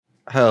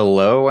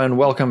Hello and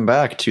welcome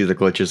back to the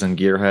Glitches and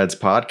Gearheads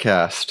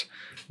podcast.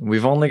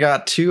 We've only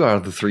got 2 out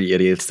of the 3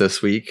 idiots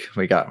this week.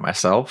 We got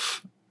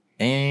myself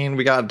and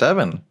we got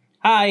Devin.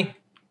 Hi.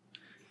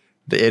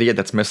 The idiot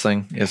that's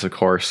missing is, of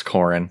course,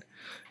 Corin.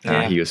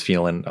 Yeah. He was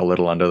feeling a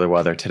little under the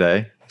weather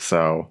today,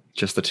 so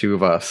just the 2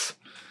 of us.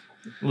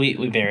 We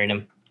buried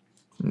him.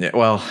 Yeah,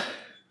 well,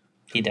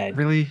 He died.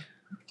 really?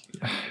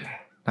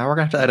 Now we're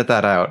going to have to edit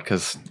that out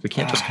because we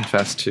can't just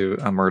confess to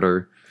a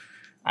murder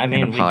I in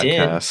mean, a we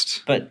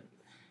podcast. did,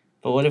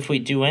 but what if we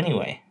do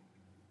anyway?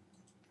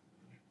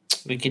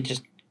 We could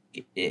just.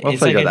 We'll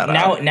figure that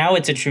out. Now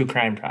it's a true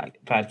crime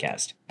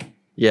podcast,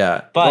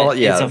 Yeah. but well,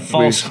 yeah, it's a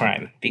false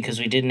crime because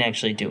we didn't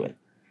actually do it.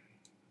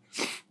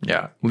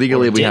 Yeah.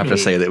 Legally, Or we have did to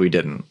we? say that we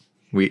didn't.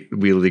 We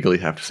legally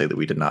have to say that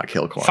we did not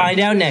kill Corin. Find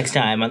out next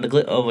time on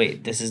the. Oh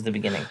wait, this is the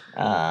beginning.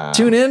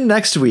 Tune in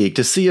next week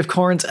to see if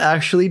Corin's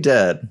actually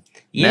dead.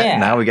 Yeah.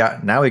 Now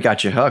we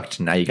got you hooked.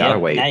 Now you gotta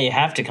Yep, wait. Now you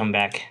have to come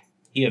back.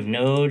 You have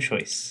no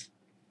choice.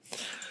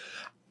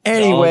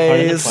 It's all part of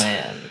the Anyways,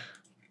 plan.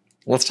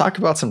 let's talk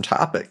about some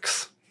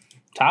topics.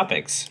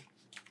 Topics.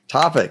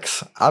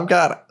 I've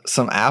got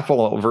some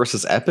Apple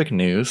versus Epic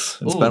news.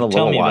 It's Ooh, been a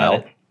tell little me while.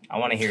 about it. I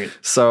want to hear it.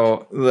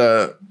 So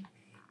the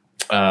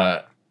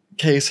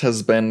case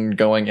has been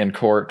going in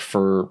court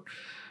for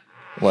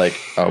like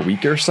a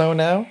week or so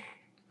now.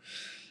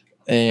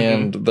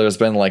 And there's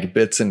been like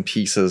bits and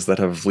pieces that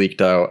have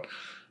leaked out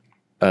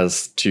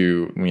as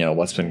to,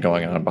 what's been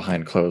going on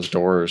behind closed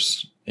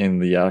doors in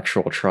the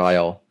actual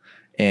trial.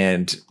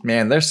 And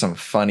man, there's some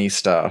funny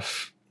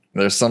stuff.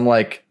 There's some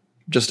like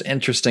just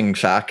interesting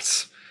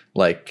facts,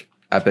 like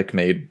Epic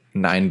made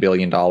 $9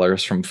 billion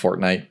from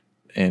Fortnite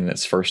in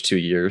its first 2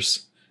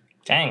 years.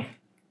 Dang.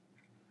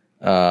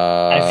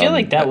 I feel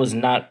like that Um, was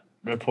not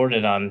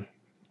reported on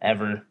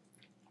ever.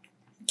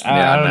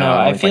 Yeah, I don't no, know.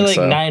 I I don't feel think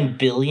like so. 9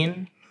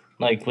 billion,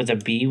 like with a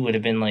B, would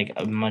have been like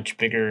a much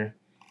bigger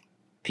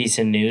piece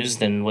of news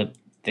than what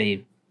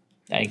they,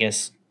 I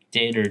guess,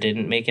 did or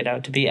didn't make it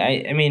out to be.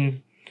 I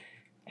mean,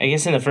 I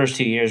guess in the first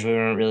 2 years we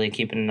weren't really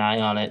keeping an eye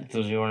on it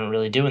because we weren't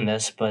really doing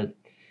this, but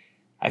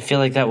I feel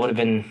like that would have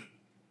been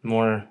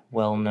more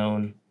well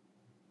known.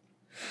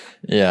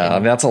 Yeah, I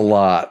mean, that's a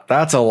lot.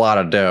 That's a lot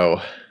of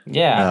dough.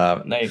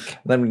 Yeah, like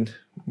Then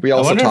we I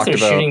also wonder if talked they're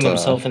about shooting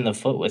themselves in the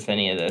foot with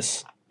any of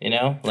this.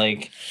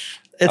 Like,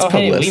 it's oh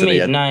hey, publicity. we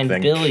made I 9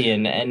 think.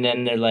 billion, and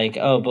then they're like,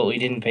 oh, but we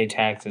didn't pay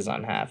taxes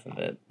on half of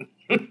it.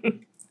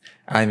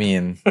 I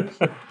mean,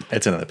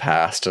 it's in the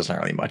past. There's not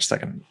really much that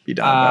can be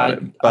done about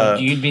it.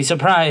 But You'd be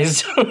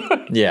surprised.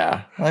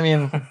 yeah, I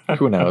mean,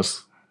 who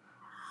knows?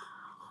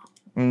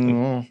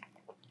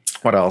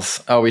 What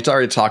else? Oh, we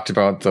already talked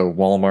about the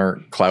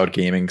Walmart cloud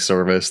gaming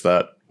service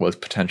that was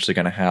potentially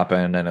going to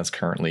happen and is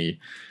currently,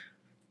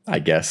 I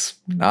guess,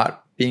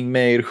 not being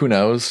made. Who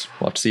knows?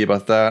 We'll have to see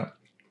about that.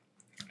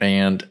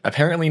 And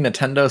apparently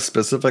Nintendo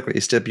specifically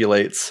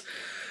stipulates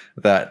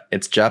that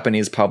its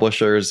Japanese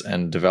publishers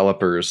and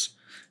developers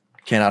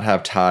cannot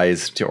have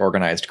ties to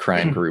organized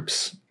crime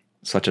groups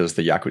such as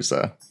the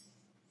Yakuza.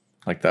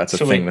 Like that's a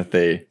So thing wait, that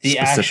they the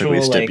specifically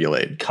actual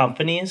stipulate.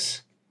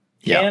 companies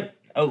Yeah. can't.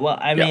 Oh well,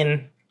 I Yeah.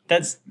 mean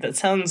that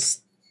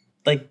sounds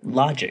like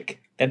logic.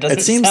 That doesn't.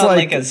 It seems sound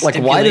like a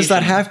why does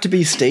that stipulation. have to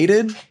be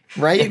stated,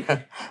 right?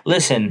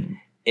 Listen,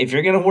 if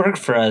you're gonna work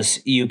for us,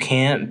 you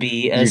can't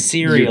be a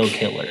serial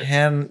killer.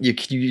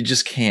 You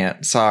just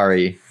can't.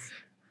 Sorry.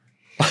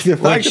 The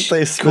fact Which that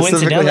they specifically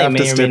coincidentally have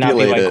to may or may not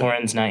be stipulate why it.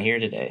 Corin's not here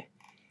today.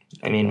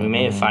 I mean, we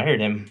may have fired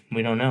him.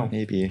 We don't know.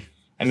 Maybe.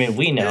 I mean,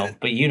 we know,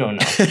 but you don't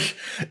know.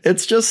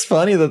 It's just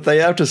funny that they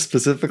have to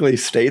specifically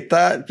state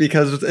that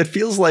because it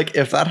feels like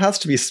if that has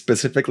to be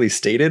specifically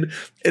stated,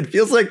 it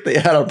feels like they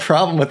had a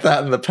problem with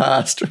that in the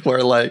past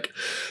where like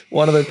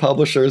one of the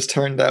publishers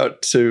turned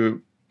out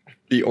to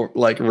be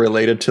like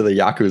related to the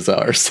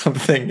Yakuza or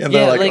something. And Yeah,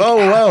 they're like, like-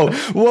 oh,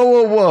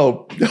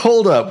 whoa,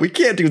 hold up. We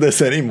can't do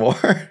this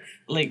anymore.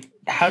 Like,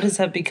 how does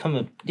that become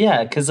a...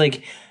 Yeah, because,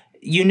 like,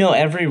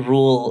 every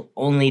rule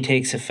only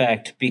takes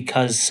effect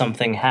because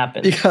something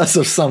happened. Because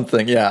of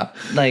something, yeah.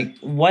 Like,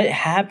 what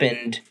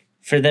happened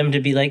for them to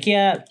be like,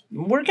 yeah,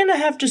 we're going to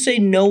have to say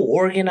no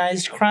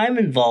organized crime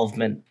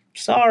involvement.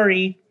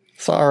 Sorry.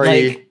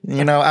 Sorry.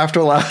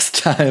 After last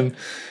time,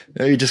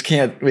 we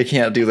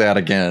can't do that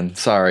again.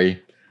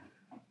 Sorry.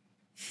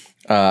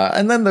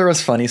 And then there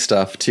was funny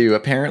stuff too.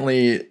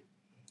 Apparently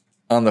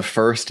on the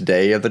first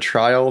day of the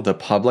trial, the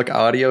public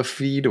audio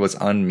feed was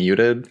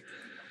unmuted.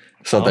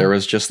 So there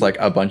was just like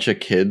a bunch of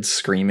kids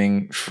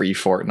screaming free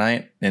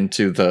Fortnite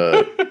into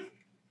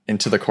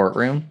the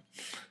courtroom.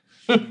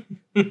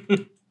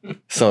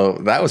 So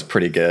that was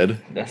pretty good.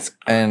 That's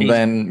crazy. And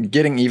then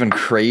getting even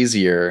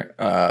crazier,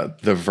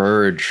 The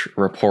Verge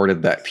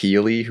reported that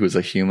Peely, who's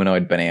a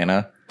humanoid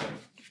banana,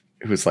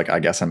 who's like, I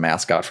guess, a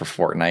mascot for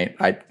Fortnite.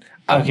 I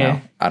don't Okay.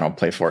 know. I don't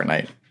play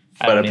Fortnite.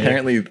 I But don't either.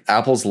 apparently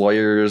Apple's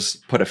lawyers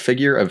put a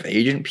figure of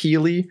Agent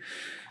Peely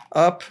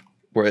up,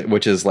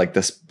 which is like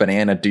this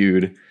banana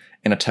dude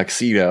in a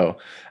tuxedo.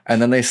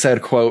 And then they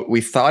said, quote,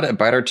 "We thought it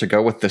better to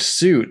go with the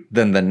suit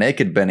than the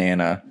naked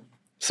banana.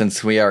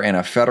 since we are in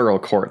a federal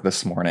court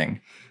this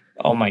morning.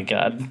 Oh my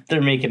god,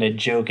 they're making a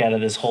joke out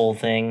of this whole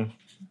thing.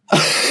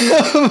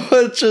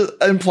 Which just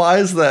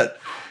implies that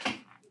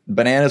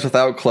bananas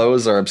without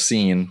clothes are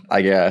obscene,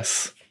 I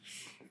guess.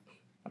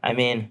 I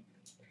mean,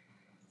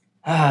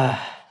 I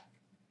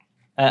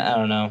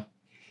don't know.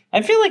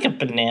 I feel like a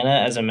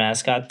banana as a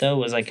mascot, though,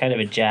 was like kind of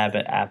a jab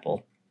at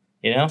Apple.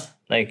 You know?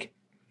 Like,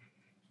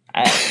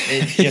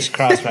 it just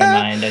crossed my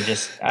mind. I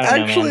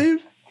don't know, man.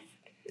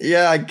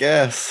 Yeah, I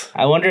guess.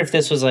 I wonder if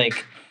this was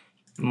like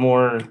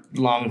more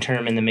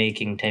long-term in the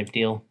making type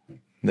deal.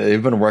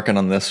 They've been working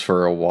on this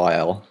for a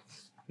while.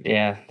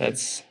 Yeah,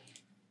 that's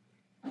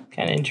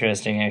kind of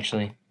interesting,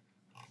 actually.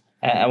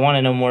 I want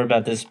to know more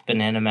about this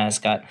banana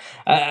mascot.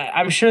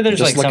 I'm sure there's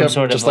Just like some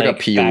sort of like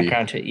Peewee.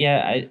 background to it.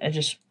 Yeah, I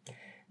just...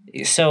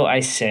 So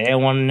I say I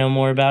want to know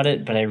more about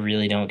it, but I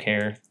really don't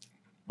care.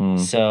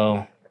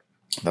 So...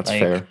 That's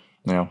fair.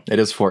 Yeah, it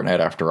is Fortnite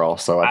after all,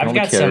 so I can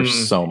only care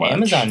so much.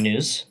 Amazon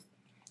news,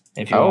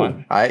 if you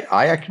want.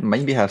 I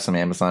maybe have some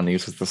Amazon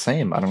news that's the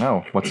same. I don't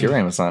know. What's your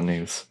Amazon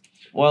news?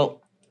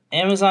 Well,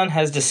 Amazon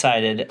has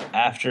decided,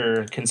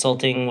 after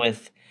consulting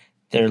with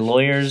their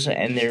lawyers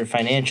and their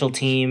financial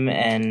team,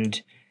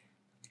 and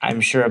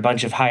I'm sure a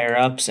bunch of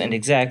higher-ups and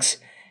execs,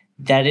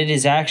 that it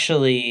is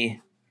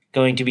actually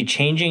going to be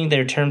changing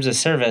their terms of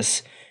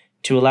service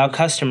to allow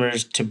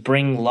customers to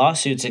bring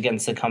lawsuits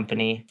against the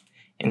company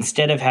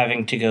instead of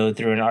having to go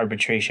through an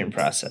arbitration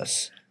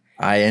process.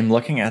 I am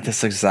looking at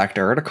this exact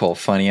article,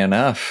 funny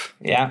enough.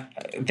 Yeah.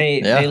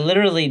 They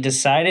literally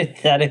decided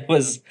that it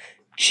was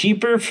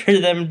cheaper for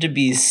them to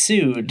be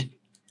sued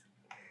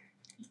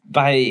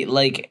by,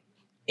 like,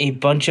 a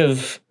bunch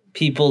of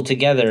people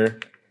together,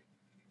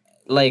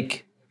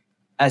 like,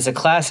 as a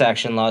class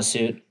action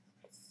lawsuit,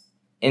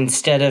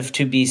 instead of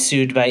to be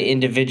sued by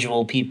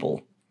individual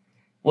people.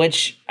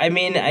 Which, I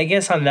mean, I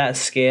guess on that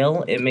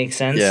scale, it makes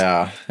sense.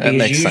 Yeah, it makes sense.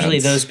 Because usually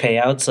those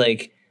payouts,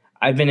 like,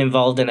 I've been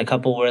involved in a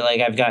couple where, like,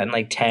 I've gotten,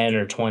 like, $10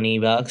 or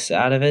 $20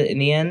 out of it in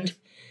the end.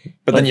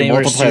 But then you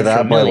multiply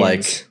that by,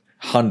 like,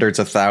 hundreds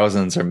of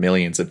thousands or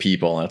millions of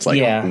people, and it's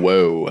like,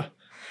 whoa.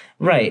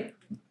 Right.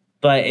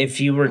 But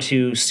if you were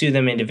to sue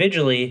them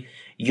individually,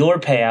 your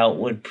payout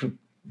would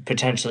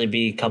potentially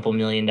be a couple $1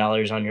 million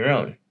on your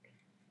own.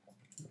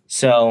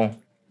 So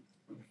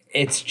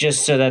it's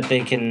just so that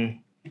they can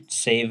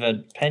save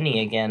a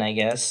penny again, I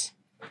guess,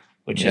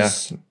 which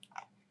is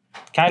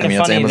kind of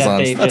funny that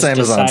they just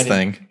Amazon's decided,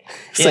 thing.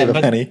 Save a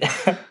penny.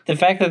 The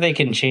fact that they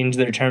can change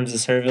their terms of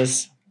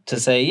service to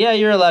say, yeah,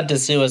 you're allowed to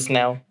sue us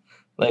now.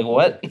 Like,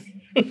 what?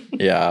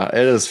 Yeah,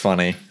 it is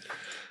funny.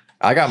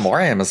 I got more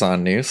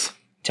Amazon news.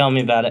 Tell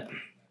me about it.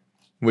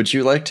 Would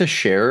you like to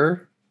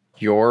share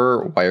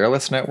your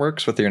wireless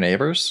networks with your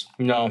neighbors?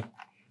 No.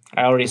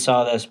 I already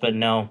saw this, but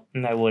no,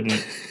 I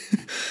wouldn't.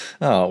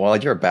 Oh, well,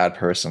 you're a bad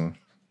person.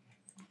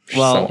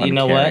 Well, so you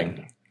know what?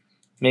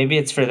 Maybe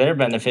it's for their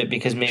benefit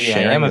because maybe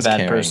sharing I am a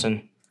bad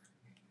person.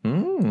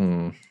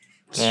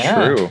 It's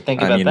true.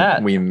 Think about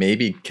that. We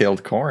maybe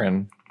killed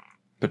Corin.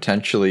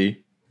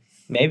 Potentially.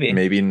 Maybe.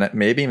 Maybe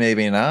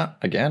not.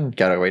 Again,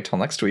 gotta wait till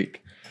next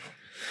week.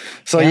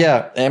 So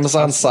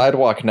Amazon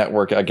Sidewalk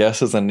Network, I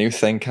guess, is a new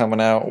thing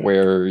coming out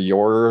where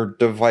your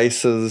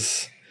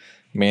devices,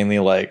 mainly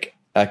like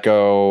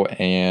Echo,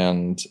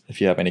 and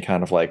if you have any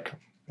kind of like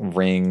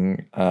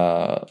Ring,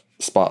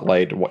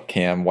 Spotlight,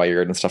 Cam,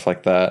 Wired, and stuff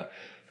like that,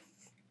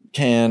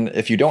 can,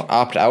 if you don't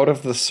opt out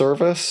of the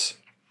service,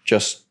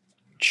 just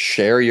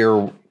share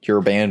your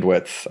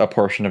bandwidth, a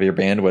portion of your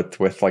bandwidth,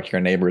 with like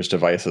your neighbor's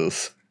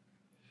devices.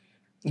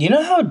 You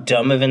know how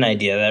dumb of an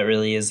idea that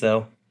really is,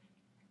 though?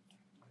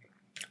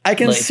 I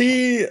can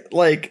see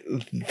like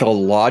the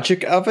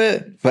logic of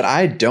it, but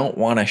I don't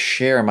want to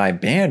share my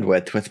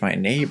bandwidth with my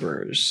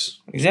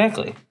neighbors.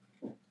 Exactly.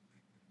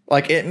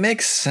 Like, it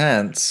makes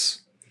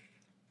sense.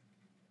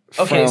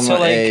 Okay, from so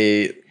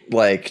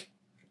like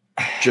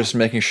just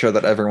making sure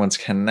that everyone's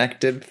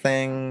connected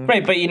thing.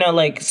 Right, but you know,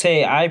 like,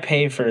 say I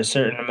pay for a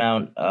certain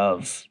amount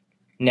of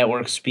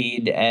network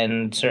speed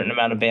and certain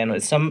amount of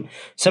bandwidth.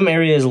 Some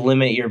areas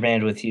limit your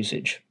bandwidth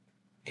usage.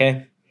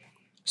 Okay?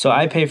 So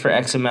I pay for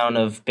X amount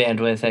of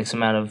bandwidth, X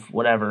amount of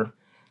whatever.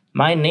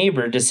 My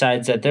neighbor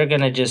decides that they're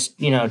going to just,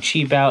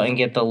 cheap out and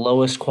get the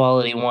lowest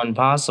quality one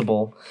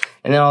possible.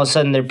 And then all of a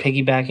sudden they're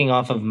piggybacking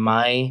off of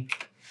my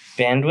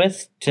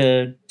bandwidth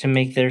to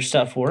make their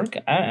stuff work.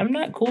 I'm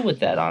not cool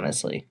with that,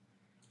 honestly.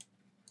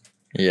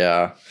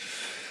 Yeah.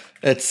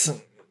 I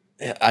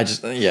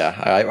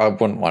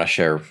wouldn't want to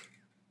share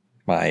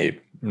my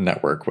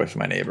network with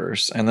my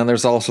neighbors. And then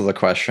there's also the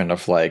question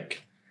of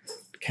like,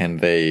 can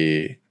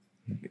they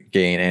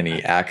gain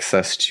any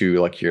access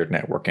to like your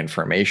network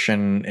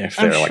information if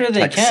they're like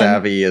tech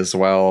savvy as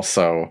well?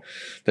 So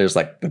there's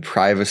like the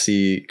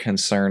privacy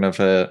concern of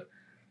it.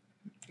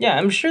 Yeah,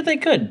 I'm sure they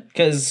could,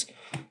 because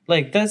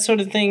like that sort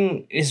of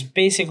thing is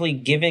basically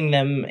giving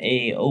them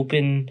a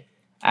open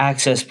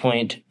access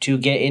point to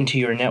get into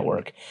your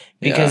network.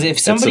 Because if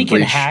somebody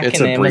can hack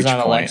an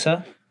Amazon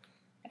Alexa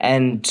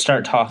and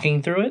start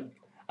talking through it,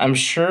 I'm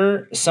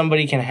sure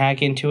somebody can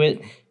hack into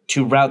it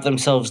to route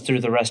themselves through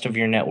the rest of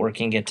your network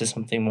and get to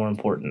something more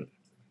important.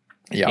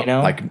 Yeah, You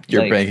know? like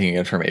you're Like- banking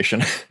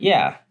information.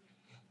 Yeah.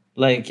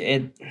 Like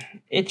it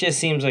just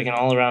seems like an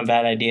all around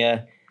bad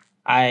idea.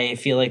 I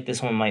feel like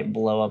this one might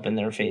blow up in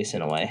their face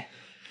in a way.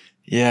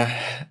 Yeah,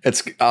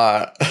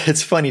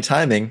 it's funny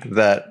timing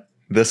that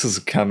this is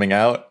coming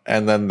out,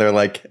 and then they're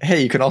like,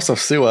 "Hey, you can also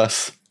sue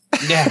us."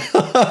 Yeah.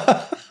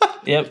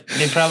 Yep.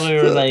 They probably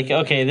were like,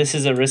 okay, this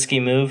is a risky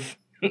move.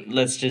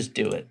 Let's just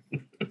do it.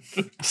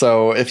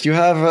 So if you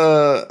have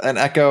an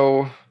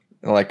Echo,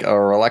 like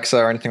or Alexa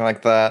or anything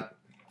like that,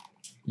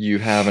 you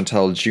have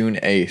until June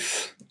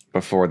 8th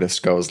before this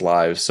goes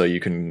live, so you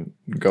can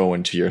go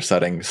into your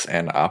settings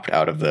and opt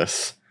out of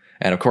this.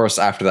 And of course,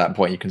 after that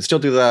point, you can still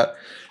do that.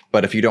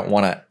 But if you don't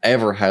want to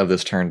ever have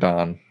this turned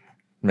on,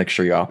 make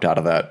sure you opt out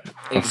of that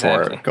before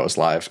Exactly. it goes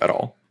live at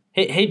all.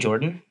 Hey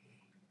Jordan.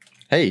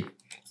 Hey,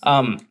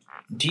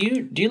 Do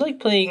you like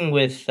playing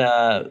with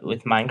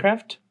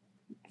Minecraft,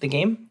 the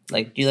game?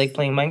 Like, do you like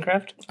playing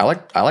Minecraft?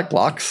 I like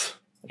blocks.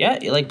 Yeah,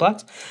 you like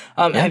blocks.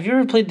 Have you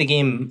ever played the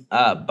game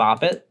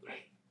Bop It?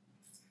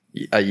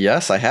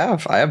 Yes, I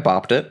have. I have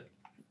bopped it.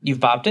 You've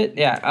bopped it,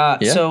 yeah.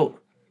 Yeah. So,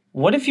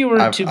 what if you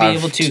were to be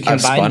able to I've combine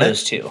spun it.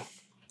 those two?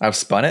 I've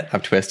spun it.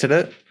 I've twisted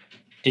it.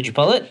 Did you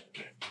pull it?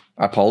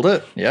 I pulled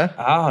it. Yeah.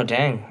 Oh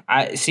dang!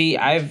 I see.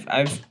 I've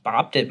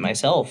bopped it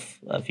myself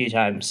a few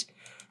times.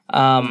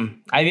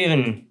 I've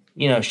even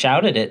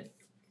shouted it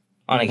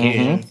on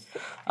occasion.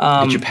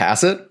 Did you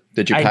pass it?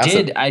 Did you pass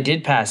it? I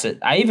did pass it.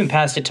 I even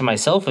passed it to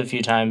myself a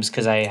few times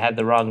because I had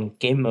the wrong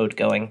game mode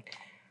going.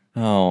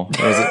 Oh,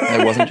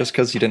 it wasn't just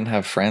because you didn't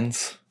have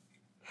friends?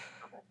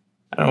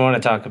 I don't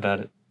want to talk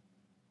about it.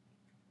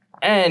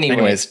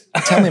 Anyways,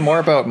 tell me more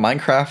about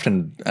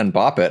Minecraft and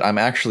Bop It. I'm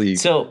actually,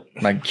 So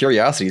my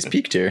curiosity is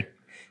piqued here.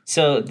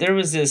 So there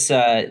was this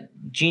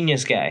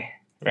genius guy,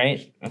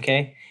 right?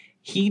 Okay.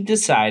 He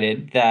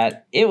decided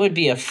that it would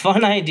be a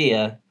fun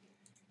idea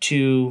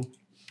to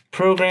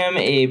program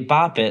a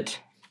Bop It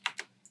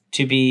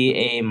to be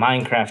a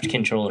Minecraft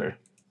controller.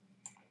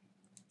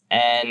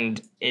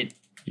 And it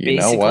You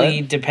know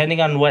basically, what?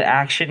 depending on what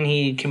action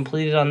he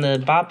completed on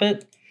the Bop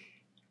It,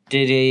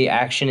 did a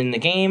action in the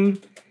game.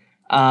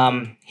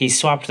 He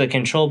swapped the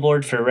control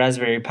board for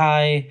Raspberry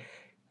Pi,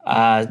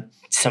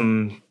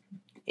 some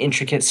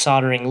intricate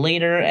soldering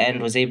later,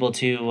 and was able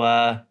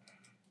to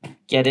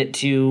get it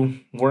to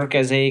work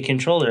as a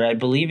controller. I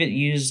believe it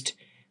used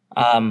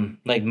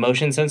like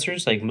motion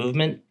sensors, like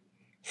movement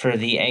for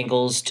the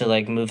angles to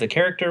like move the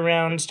character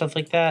around, stuff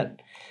like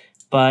that.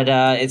 But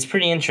it's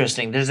pretty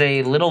interesting. There's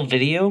a little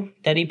video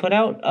that he put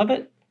out of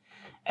it,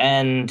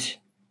 and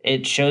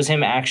it shows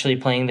him actually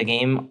playing the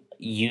game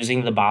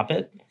using the Bop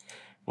It,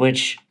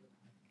 which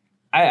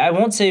I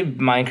won't say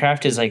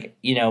Minecraft is like,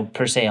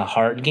 per se a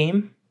hard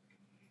game,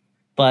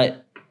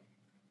 but,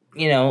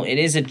 it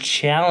is a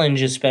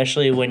challenge,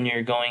 especially when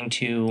you're going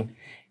to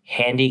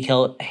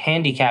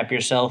handicap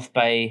yourself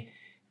by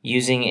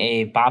using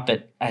a Bop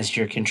It as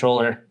your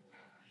controller.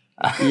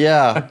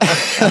 Yeah.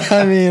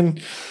 I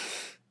mean,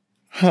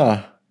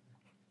 huh.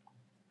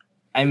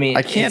 I mean,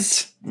 I can't-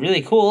 it's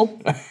really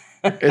cool.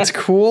 It's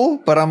cool,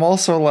 but I'm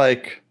also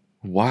like,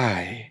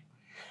 why?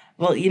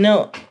 Well,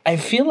 I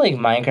feel like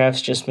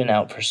Minecraft's just been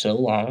out for so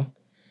long.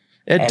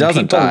 It And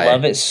doesn't people die.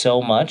 love it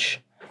so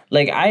much.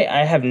 Like,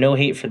 I have no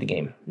hate for the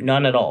game.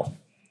 None at all.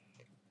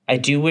 I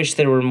do wish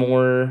there were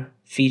more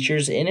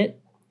features in it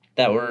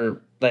that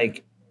were,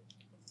 like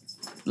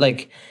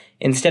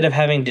instead of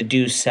having to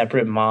do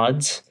separate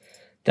mods,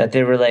 that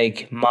there were,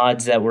 like,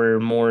 mods that were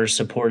more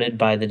supported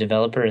by the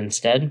developer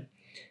instead.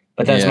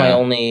 But that's my Yeah.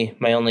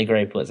 only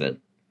gripe with it.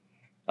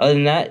 Other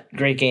than that,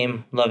 great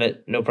game. Love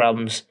it. No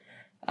problems.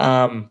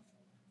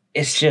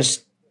 It's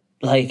just,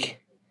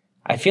 like,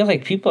 I feel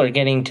like people are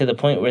getting to the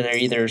point where they're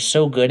either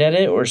so good at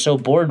it or so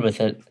bored with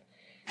it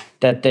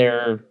that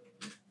they're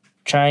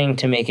trying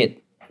to make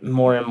it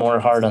more and more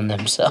hard on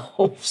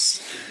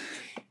themselves.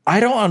 I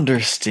don't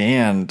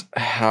understand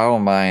how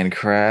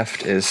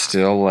Minecraft is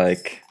still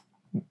like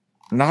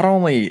not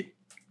only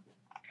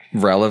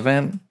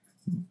relevant,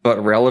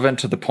 but relevant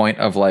to the point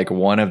of like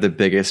one of the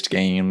biggest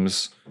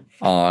games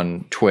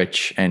on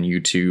Twitch and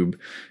YouTube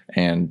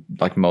and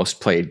like most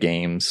played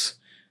games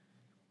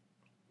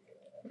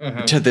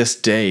to this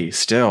day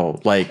still.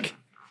 Like,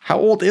 how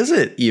old is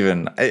it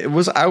even? It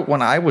was out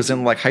when I was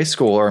in like high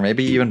school or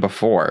maybe even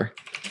before.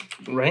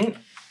 Right?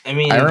 I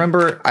mean, I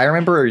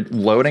remember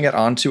loading it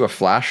onto a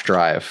flash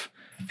drive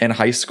in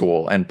high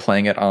school and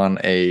playing it on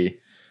a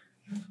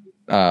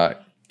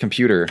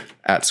computer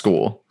at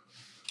school.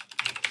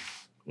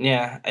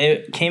 yeah,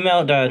 it came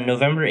out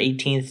November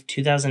 18th,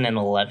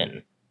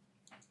 2011.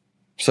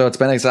 So it's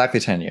been exactly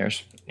 10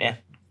 years. Yeah.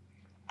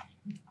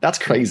 That's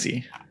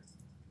crazy.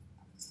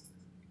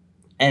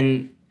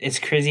 And it's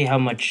crazy how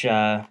much,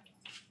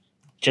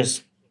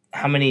 just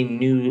how many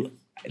new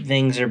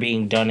things are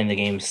being done in the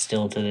game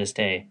still to this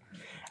day.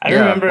 I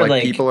remember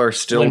like people are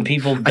still when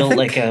people built think-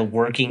 like a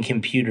working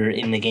computer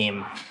in the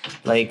game.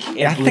 Like,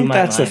 it I blew think my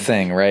that's the mind.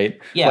 thing, right?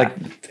 Yeah. Like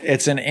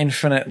it's an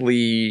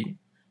infinitely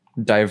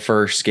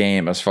diverse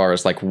game as far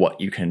as like what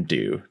you can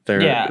do.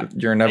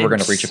 You're never going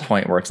to reach a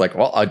point where it's like,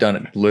 well, I've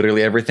done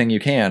literally everything you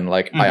can.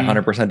 Like I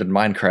 100%ed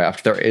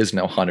Minecraft. There is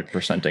no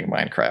 100%ing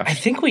Minecraft. I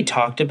think we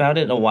talked about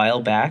it a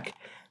while back.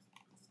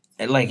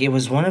 Like it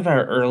was one of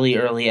our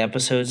early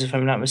episodes, if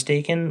I'm not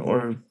mistaken,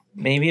 or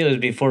maybe it was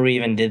before we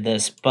even did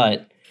this,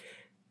 but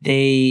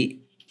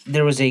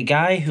there was a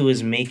guy who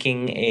was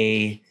making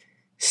a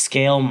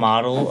scale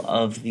model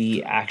of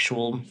the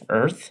actual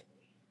Earth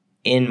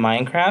in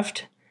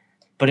Minecraft,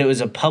 but it was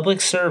a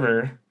public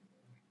server,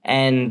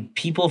 and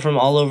people from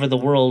all over the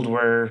world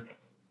were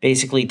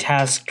basically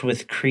tasked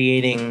with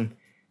creating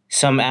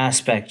some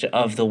aspect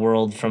of the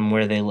world from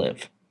where they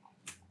live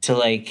to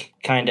like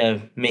kind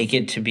of make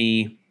it to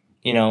be,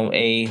 you know,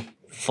 a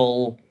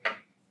full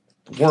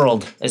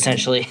world,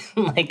 essentially,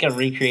 like a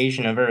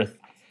recreation of Earth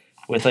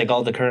with like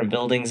all the current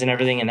buildings and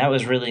everything. And that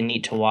was really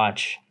neat to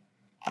watch.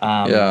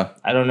 I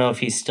don't know if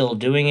he's still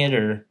doing it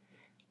or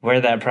where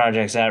that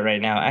project's at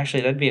right now.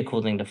 Actually, that'd be a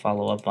cool thing to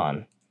follow up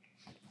on.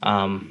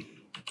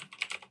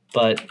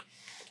 But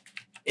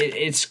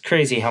it's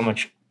crazy how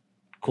much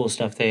cool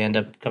stuff they end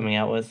up coming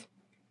out with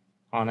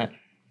on it.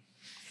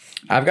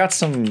 I've got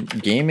some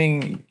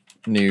gaming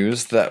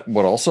news that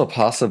would also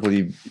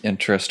possibly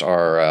interest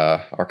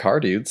our car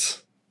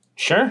dudes.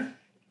 Sure.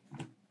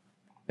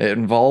 It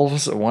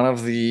involves one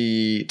of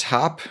the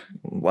top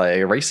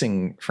like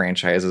racing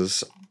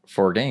franchises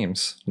for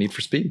games, Need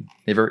for Speed.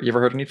 You ever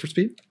heard of Need for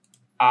Speed?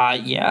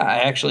 Yeah, I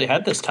actually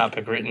had this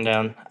topic written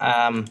down.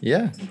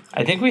 Yeah.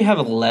 I think we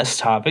have less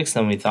topics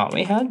than we thought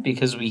we had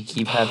because we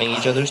keep having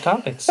each other's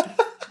topics.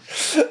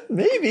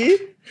 Maybe.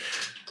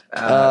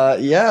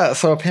 Yeah,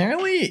 so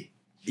apparently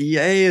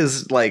EA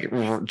is like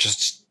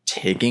just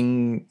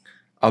taking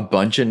a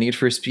bunch of Need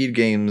for Speed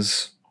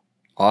games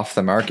off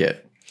the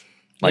market.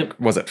 Like, Yep.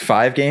 Was it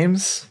 5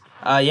 games?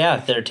 Yeah,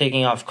 they're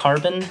taking off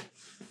Carbon,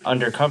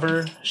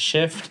 Undercover,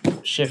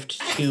 Shift, Shift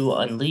 2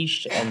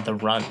 Unleashed, and The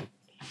Run.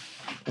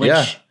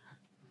 Which,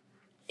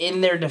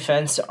 in their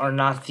defense, are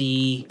not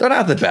the... They're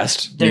not the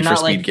best They're Need for not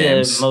Speed like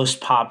games. the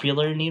most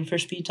popular Need for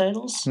Speed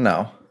titles.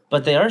 No.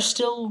 But they are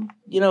still,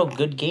 you know,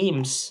 good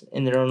games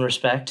in their own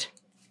respect.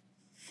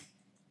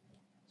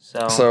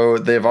 So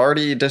they've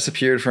already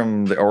disappeared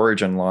from the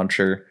Origin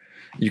launcher.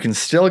 You can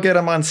still get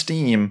them on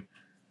Steam.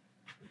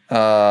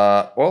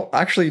 Well,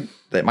 actually,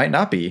 they might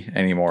not be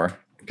anymore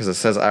because it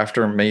says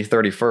after May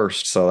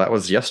 31st. So that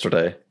was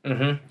yesterday.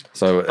 Mm-hmm.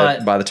 So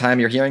by the time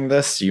you're hearing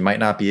this, you might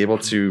not be able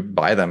to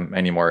buy them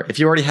anymore. If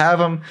you already have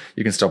them,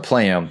 you can still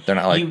play them. They're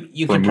not like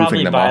you can removing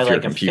probably them buy off your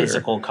like a computer.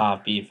 physical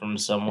copy from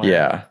somewhere.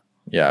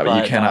 Yeah,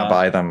 but you cannot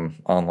buy them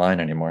online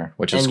anymore,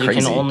 which is crazy.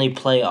 And you can only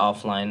play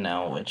offline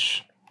now,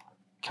 which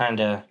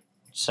kind of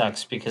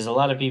sucks because a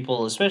lot of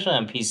people, especially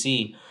on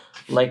PC,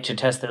 like to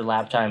test their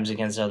lap times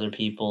against other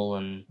people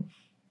and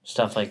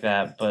stuff like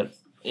that. But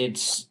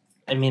there's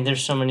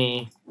so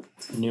many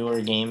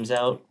newer games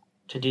out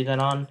to do that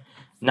on.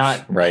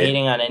 Not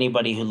hating on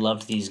anybody who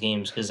loved these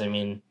games because,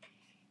 I'm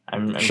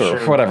sure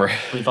whatever.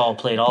 We've all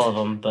played all of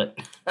them, but...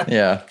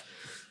 Yeah.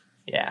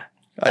 Yeah.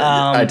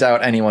 I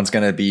doubt anyone's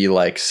going to be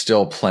like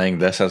still playing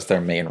this as their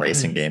main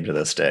racing game to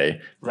this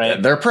day.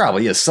 Right. There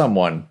probably is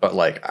someone, but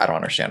like I don't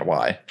understand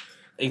why.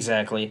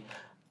 Exactly.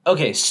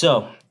 Okay,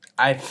 so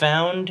I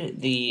found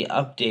the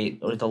update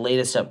or the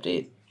latest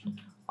update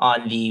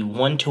on the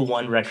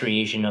 1-to-1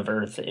 recreation of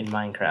Earth in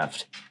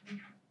Minecraft.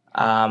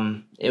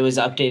 It was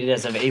updated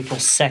as of April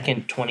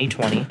 2nd,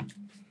 2020.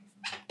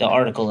 The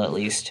article, at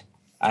least.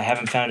 I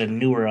haven't found a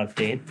newer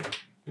update.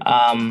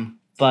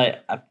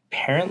 But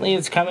apparently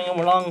it's coming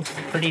along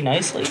pretty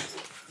nicely.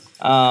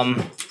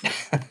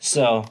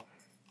 So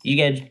you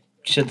guys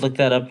should look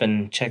that up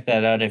and check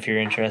that out if you're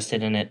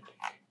interested in it.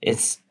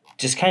 It's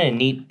just kind of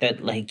neat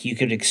that like you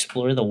could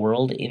explore the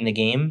world in the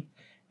game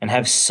and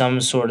have some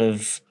sort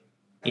of,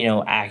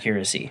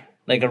 accuracy,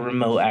 like a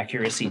remote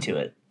accuracy to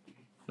it.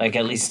 Like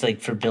at least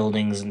like for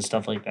buildings and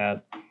stuff like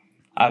that.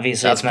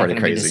 Obviously it's not going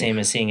to be the same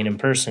as seeing it in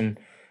person,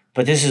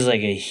 but this is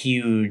like a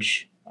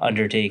huge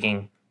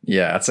undertaking.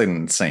 Yeah, it's an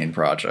insane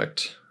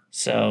project.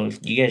 So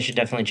you guys should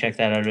definitely check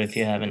that out if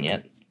you haven't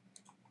yet.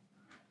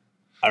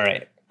 All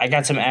right. I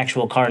got some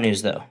actual car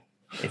news, though,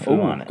 if you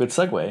want it. Good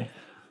segue.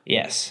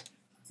 Yes.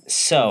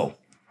 So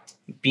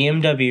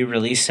BMW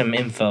released some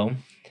info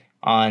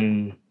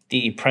on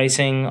the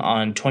pricing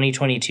on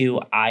 2022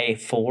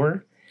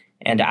 i4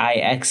 and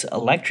iX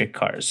electric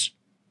cars.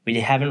 We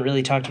haven't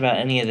really talked about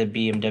any of the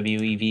BMW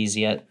EVs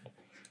yet.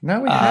 No,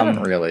 we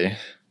haven't really.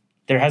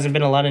 There hasn't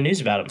been a lot of news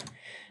about them.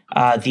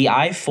 The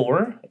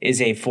i4 is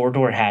a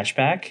 4-door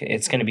hatchback.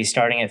 It's going to be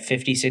starting at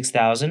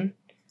 $56,000,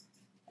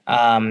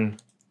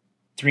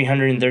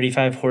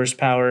 335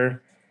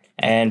 horsepower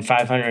and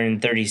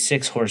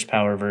 536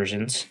 horsepower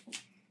versions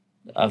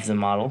of the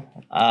model.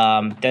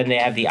 Then they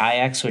have the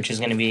iX, which is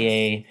going to be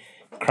a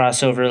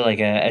crossover, like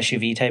a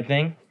SUV type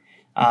thing,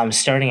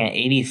 starting at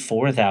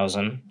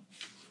 $84,000,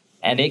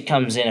 and it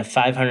comes in a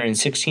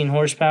 516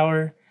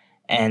 horsepower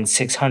and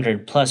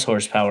 600 plus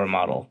horsepower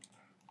model.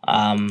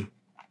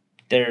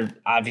 They're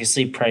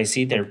obviously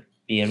pricey. They're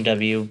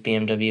BMW.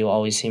 BMW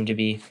always seem to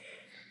be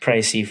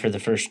pricey for the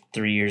first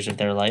 3 years of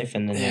their life,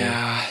 and then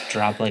Yeah. they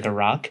drop like a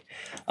rock.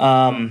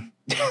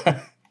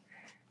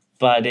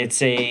 But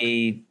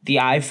the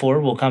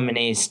i4 will come in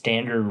a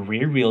standard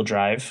rear wheel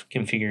drive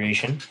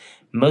configuration.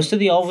 Most of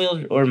the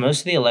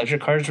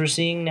electric cars we're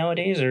seeing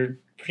nowadays are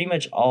pretty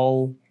much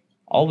all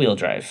wheel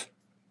drive.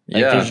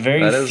 Like Yeah. there's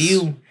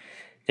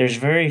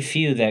very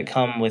few that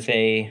come with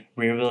a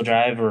rear wheel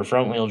drive or a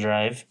front wheel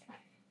drive.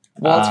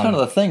 Well, that's kind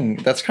of the thing.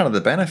 That's kind of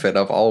the benefit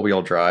of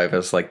all-wheel drive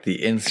is like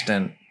the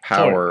instant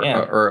power,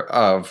 or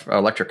of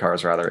electric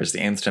cars rather, is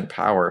the instant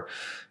power,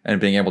 and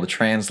being able to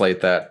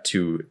translate that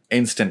to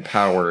instant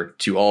power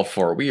to all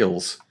four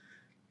wheels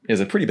is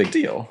a pretty big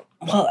deal.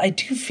 Well, I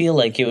do feel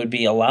like it would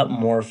be a lot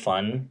more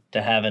fun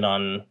to have it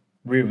on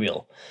rear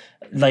wheel.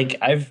 Like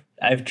I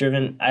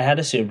had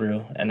a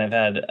Subaru and I've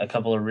had a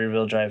couple of rear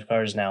wheel drive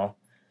cars now,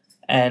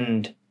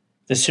 and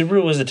the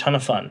Subaru was a ton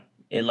of fun.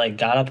 It like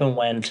got up and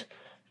went,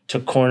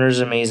 took corners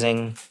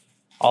amazing,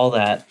 all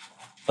that.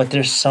 But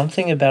there's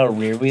something about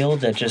rear wheel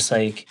that just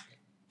like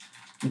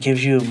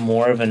gives you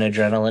more of an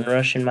adrenaline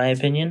rush, in my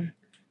opinion.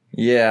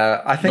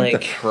 Yeah, I think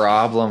Like- the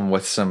problem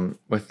with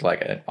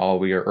like an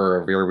all-wheel or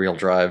a rear-wheel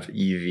drive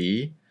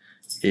EV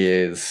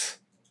is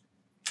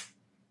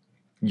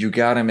you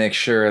got to make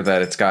sure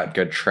that it's got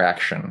good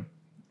traction,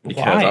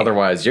 because Why?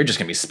 otherwise you're just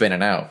gonna be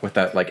spinning out with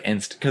that like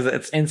because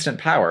it's instant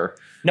power.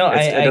 No,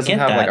 It I doesn't get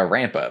have that, like a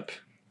ramp up.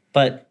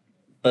 but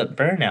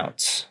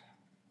burnouts.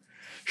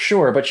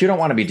 Sure, but you don't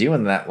want to be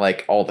doing that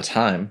like all the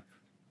time.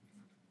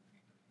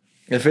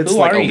 If it's Who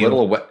like are a you?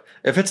 little wet,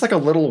 if it's like a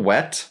little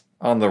wet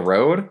on the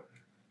road,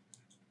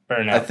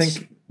 Burnouts. I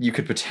think you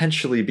could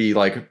potentially be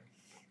like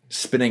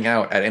spinning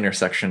out at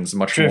intersections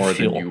much Drift more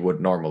fuel. than you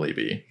would normally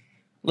be.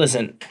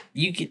 Listen,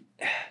 you could.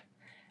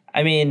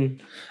 I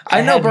mean,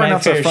 I know had my burnouts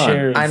are fair fun.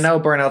 share of- I know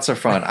burnouts are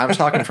fun. I'm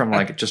talking from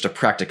like just a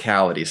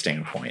practicality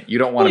standpoint. You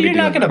don't want Well, to be you're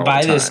doing not going that to all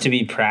buy the this time. to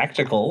be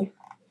practical.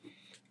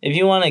 If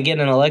you want to get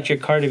an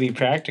electric car to be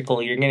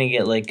practical, you're going to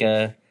get like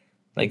a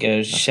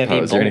Chevy Suppose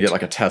Bolt. you're gonna get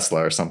like a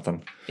Tesla or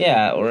something.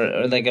 Yeah,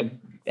 or like a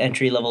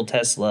entry level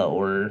Tesla,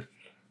 or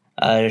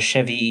a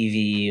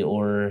Chevy EV,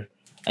 or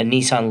a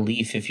Nissan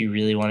Leaf if you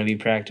really want to be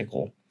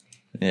practical.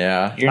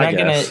 Yeah, You're I not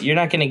guess. you're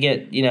not gonna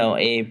get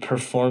a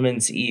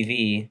performance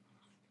EV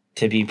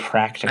to be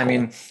practical. I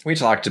mean, we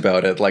talked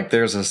about it. Like,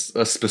 there's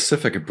a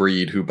specific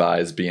breed who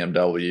buys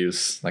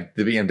BMWs, like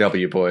the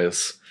BMW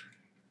boys.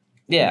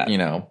 yeah. You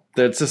know,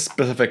 it's a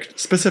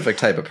specific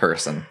type of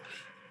person.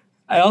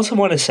 I also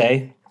want to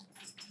say,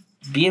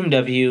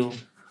 BMW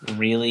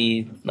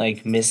really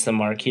like missed the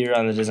mark here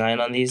on the design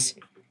on these.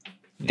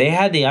 They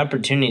had the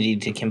opportunity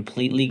to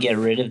completely get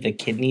rid of the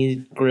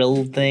kidney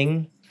grill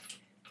thing,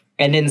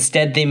 and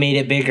instead they made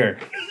it bigger.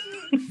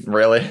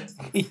 Really?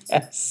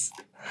 Yes.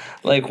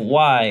 Like,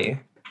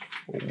 why?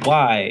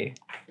 Why?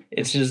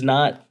 It's just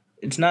not.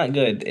 It's not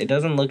good. It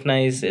doesn't look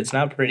nice. It's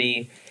not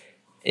pretty.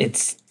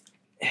 It's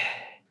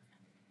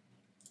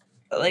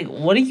like,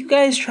 what are you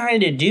guys trying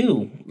to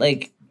do?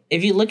 Like,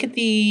 if you look at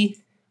the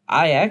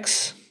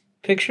iX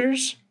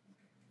pictures,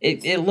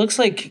 it looks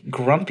like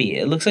grumpy.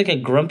 It looks like a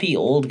grumpy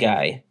old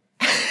guy.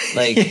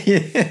 Like,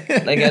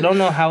 like I don't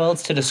know how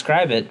else to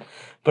describe it,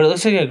 but it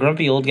looks like a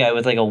grumpy old guy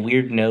with like a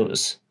weird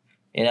nose.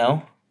 You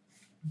know?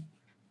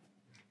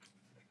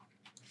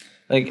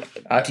 Like,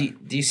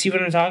 do you see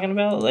what I'm talking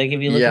about? Like,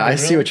 if you look yeah, at the I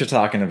see grill, what you're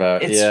talking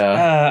about. it's,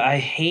 Yeah. I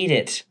hate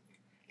it.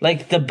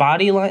 Like, the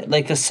body line,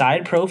 like the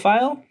side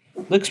profile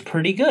looks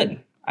pretty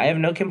good. I have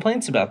no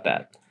complaints about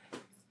that.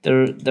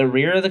 The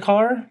rear of the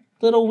car,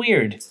 little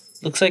weird.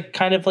 Looks like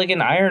kind of like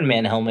an Iron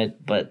Man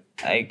helmet, but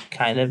I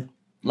kind of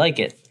like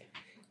it.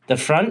 The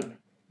front,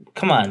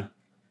 come on.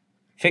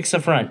 Fix the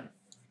front.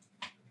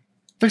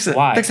 Fix it.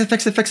 Why? Fix it.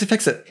 Fix it. Fix it.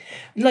 Fix it.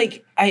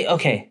 Like,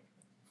 okay.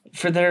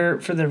 For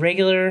the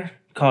regular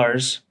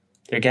cars,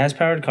 their gas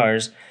powered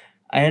cars,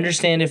 I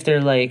understand if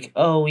they're like,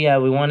 oh yeah,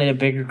 we wanted a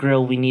bigger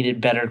grill, we needed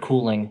better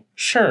cooling.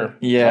 Sure.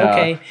 Yeah.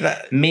 Okay.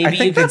 I Maybe think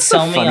you could that's the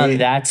sell me funny- on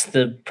that's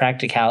the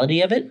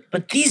practicality of it,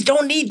 but these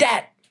don't need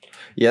that.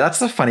 Yeah, that's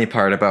the funny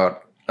part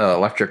about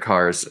electric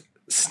cars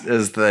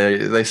is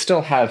they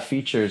still have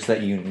features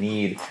that you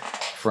need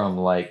from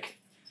like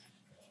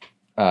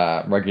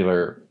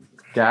regular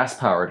gas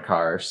powered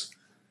cars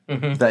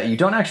Mhm. that you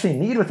don't actually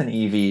need with an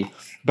EV,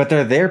 but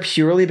they're there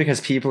purely because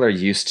people are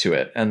used to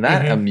it, and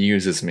that Mhm.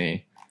 amuses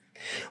me.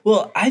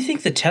 Well, I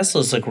think the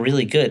Teslas look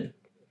really good.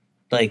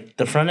 Like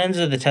the front ends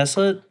of the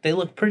Tesla, they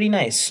look pretty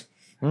nice.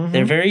 Mhm.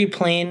 They're very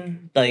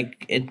plain.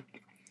 Like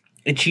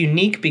it's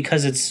unique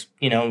because it's,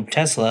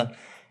 Tesla,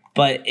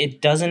 but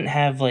it doesn't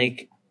have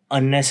like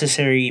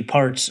unnecessary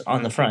parts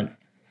on the front.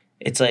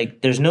 It's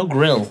like there's no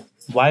grill.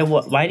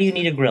 Why do you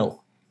need a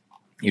grill?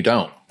 You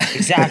don't.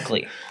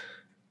 Exactly.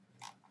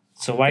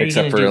 So why are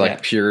Except you for going to do like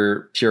that?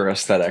 pure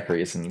aesthetic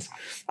reasons.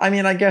 I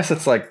mean, I guess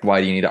it's like, why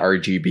do you need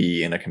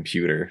RGB in a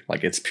computer?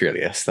 Like, it's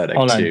purely aesthetic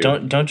Hold on,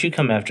 too. don't you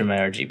come after my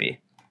RGB.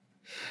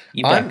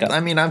 You back up.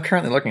 I mean, I'm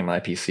currently looking at my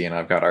PC and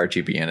I've got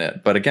RGB in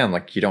it, but again,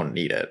 like, you don't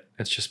need it.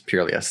 It's just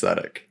purely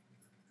aesthetic.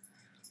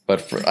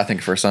 But I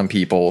think for some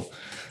people,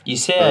 You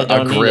say Or I a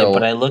don't need it, grill.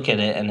 but I look at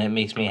it and it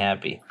makes me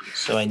happy.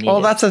 So I need Well,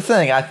 it. that's the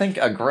thing. I think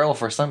a grill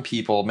for some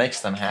people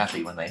makes them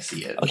happy when they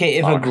see it. Okay,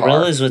 if on a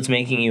grill car. is what's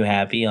making you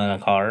happy on a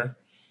car,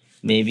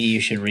 maybe you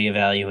should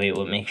reevaluate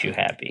what makes you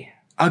happy.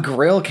 A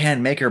grill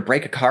can make or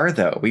break a car,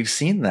 though. We've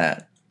seen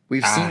that.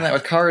 We've seen that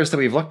with cars that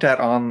we've looked at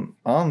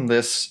on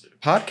this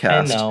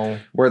podcast. I know.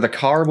 Where the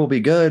car will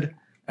be good,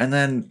 and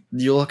then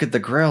you look at the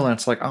grill and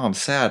it's like, oh, I'm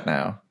sad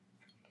now.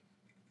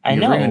 I You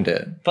know. ruined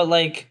it. But,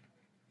 like,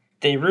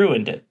 they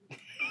ruined it.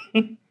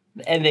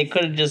 And they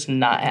could have just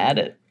not had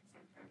it.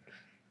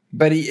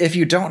 But if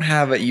you don't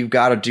have it, you've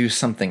got to do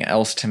something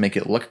else to make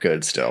it look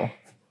good still.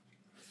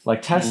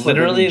 Like Tesla.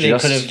 Literally, they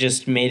could have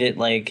just made it,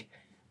 like,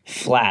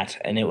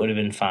 flat and it would have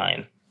been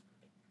fine.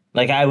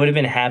 Like, I would have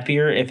been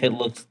happier if it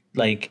looked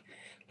like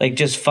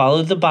just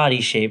follow the body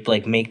shape,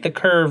 like make the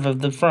curve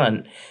of the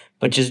front,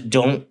 but just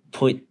don't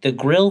put the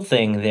grill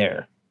thing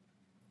there.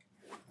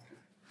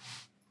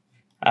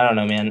 I don't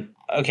know, man.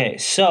 Okay,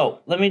 so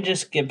let me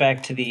just get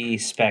back to the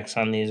specs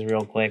on these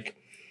real quick,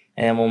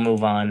 and then we'll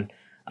move on.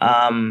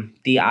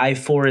 The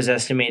i4 is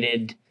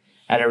estimated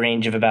at a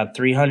range of about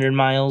 300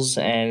 miles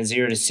and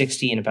 0 to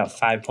 60 in about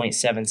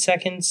 5.7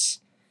 seconds.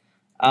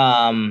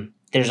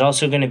 There's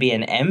also going to be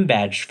an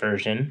M-badged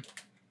version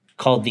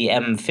called the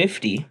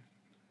M50,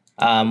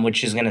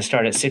 which is going to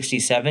start at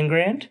 67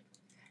 grand.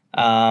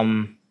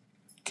 And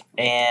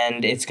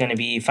it's going to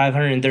be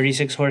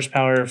 536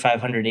 horsepower,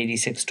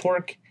 586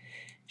 torque.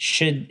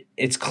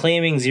 It's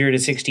claiming 0 to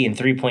 60 in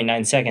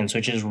 3.9 seconds,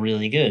 which is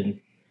really good.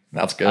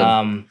 That's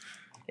good.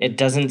 It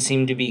doesn't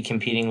seem to be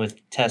competing with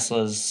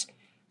Tesla's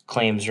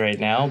claims right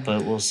now,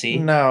 but we'll see.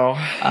 No.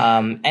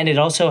 And it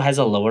also has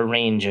a lower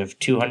range of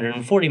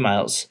 240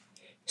 miles.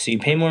 So you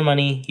pay more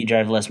money, you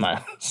drive less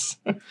miles.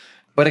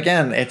 But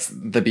again, it's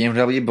the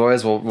BMW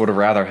boys would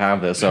rather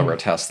have this over a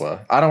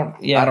Tesla. I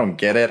don't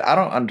get it. I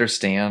don't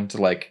understand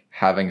like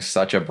having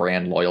such a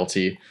brand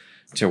loyalty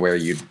to where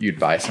you'd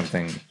buy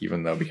something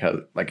even though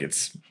because like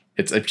it's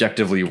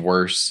objectively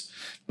worse,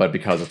 but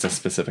because it's a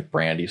specific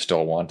brand you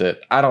still want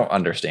it. I don't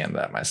understand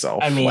that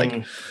myself. I mean,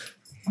 like,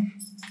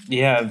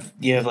 you have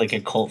like a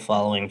cult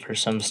following for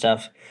some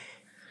stuff.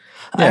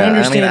 yeah, I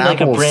understand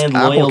like Apple's, a brand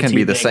loyalty Apple can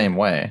be the thing. same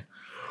way.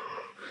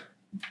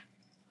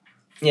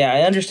 Yeah,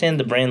 I understand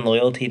the brand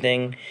loyalty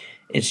thing.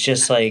 It's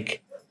just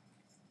like,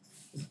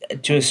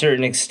 to a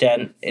certain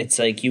extent, it's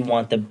like you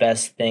want the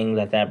best thing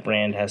that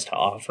brand has to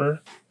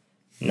offer,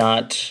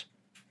 not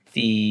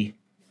the,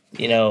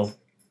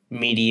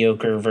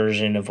 mediocre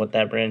version of what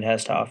that brand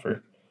has to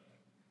offer.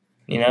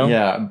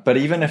 Yeah, but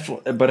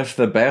if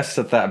the best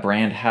that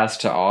brand has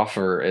to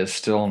offer is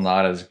still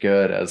not as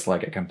good as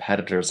like a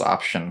competitor's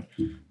option,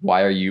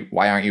 why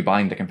aren't you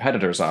buying the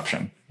competitor's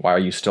option? Why are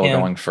you still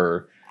going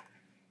for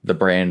the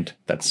brand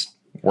that's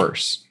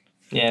worse?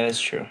 Yeah, that's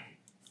true.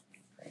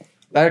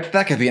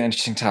 That could be an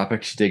interesting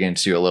topic to dig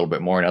into a little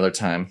bit more another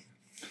time.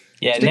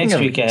 Yeah, next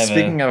week I have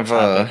a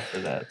topic for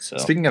that. So.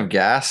 Speaking of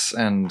gas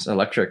and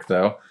electric,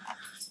 though,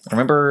 I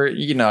remember,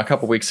 a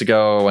couple weeks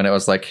ago when it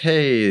was like,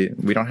 hey,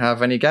 we don't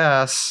have any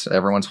gas.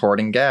 Everyone's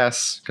hoarding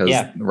gas because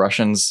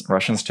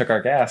Russians took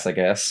our gas, I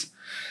guess.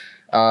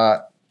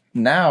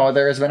 Now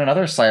there has been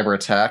another cyber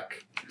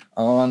attack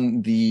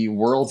on the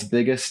world's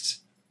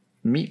biggest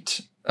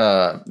meat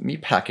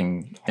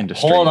packing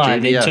industry. Hold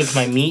on, JBS. They took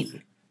my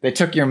meat? They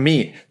took your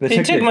meat.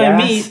 They took my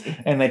gas, meat.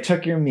 and they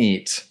took your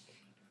meat.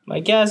 My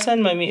gas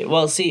and my meat.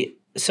 Well, see,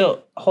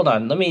 so hold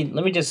on. Let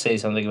me just say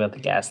something about the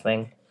gas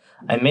thing.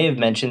 I may have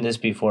mentioned this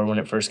before when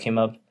it first came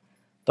up,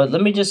 but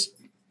let me just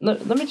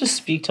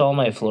speak to all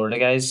my Florida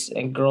guys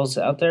and girls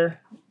out there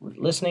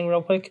listening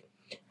real quick.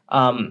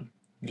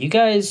 You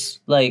guys,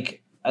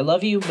 like, I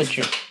love you, but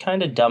you're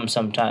kind of dumb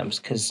sometimes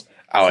because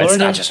It's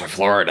not just a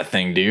Florida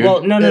thing, dude.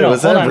 Well, no. It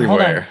was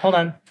everywhere. Hold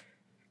on.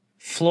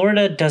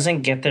 Florida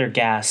doesn't get their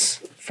gas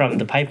from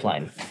the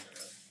pipeline.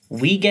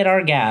 We get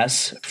our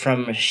gas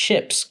from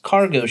ships,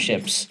 cargo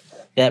ships,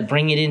 that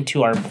bring it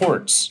into our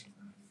ports.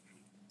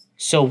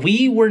 So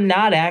we were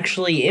not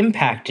actually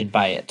impacted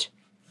by it.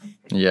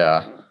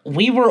 Yeah.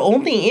 We were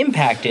only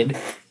impacted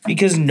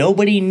because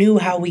nobody knew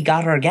how we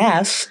got our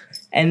gas,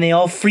 and they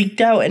all freaked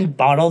out and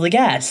bought all the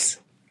gas.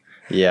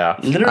 Yeah.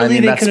 Literally,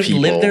 they could have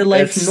lived their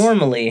life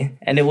normally,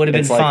 and it would have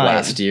been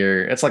fine.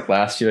 It's like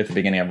last year at the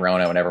beginning of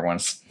Rona when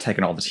everyone's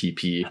taking all the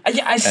TP.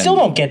 I still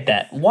don't get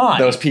that. Why?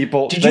 Those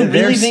people. Did you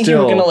really think you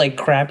were going to, like,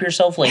 crap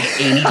yourself, like,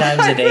 80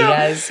 times a day,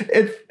 guys?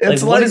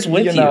 It's what is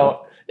with you?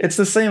 It's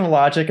the same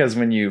logic as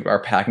when you are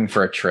packing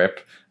for a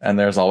trip, and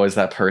there's always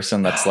that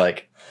person that's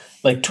like...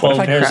 Like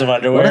 12 pairs of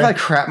underwear? What if I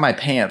crap my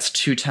pants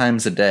 2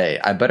 times a day?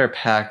 I better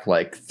pack,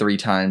 like, 3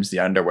 times the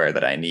underwear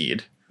that I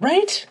need.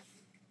 Right?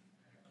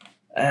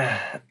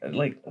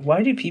 Like,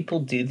 why do people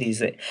do these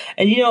things?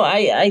 And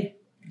I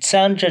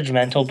sound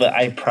judgmental, but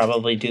I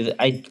probably do.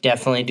 I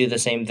definitely do the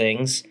same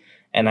things,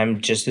 and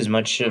I'm just as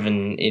much of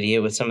an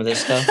idiot with some of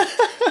this stuff.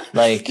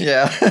 Like,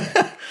 yeah,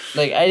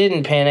 like I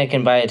didn't panic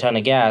and buy a ton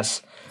of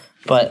gas,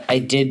 but I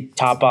did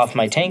top off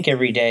my tank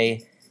every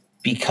day,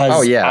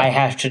 because yeah. I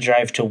have to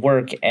drive to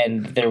work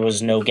and there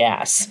was no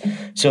gas.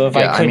 So if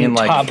Yeah, I couldn't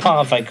like, top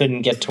off, I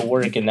couldn't get to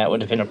work, and that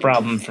would have been a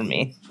problem for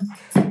me.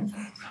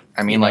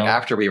 I mean, like,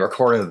 after we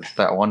recorded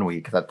that one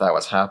week that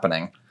was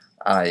happening,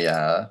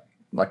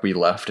 we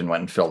left and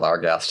went and filled our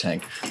gas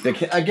tank.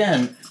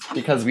 Again,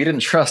 because we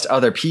didn't trust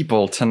other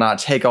people to not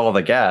take all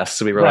the gas.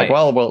 So we were like,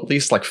 well, we'll at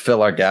least, like,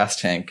 fill our gas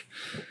tank.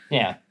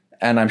 Yeah.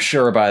 And I'm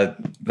sure by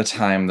the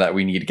time that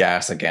we need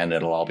gas again,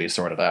 it'll all be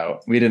sorted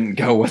out. We didn't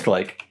go with,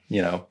 like,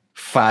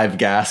 5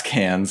 gas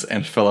cans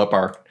and fill up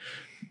our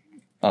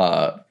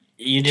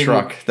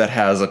truck that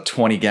has a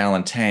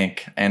 20-gallon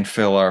tank and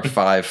fill our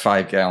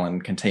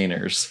 5-gallon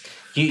containers.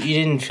 You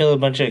didn't fill a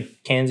bunch of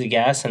cans of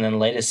gas and then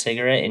light a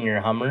cigarette in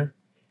your Hummer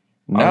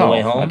on No, the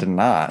way home? I did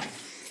not.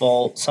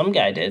 Well, some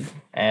guy did,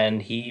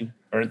 and he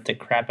burnt the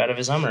crap out of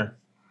his Hummer.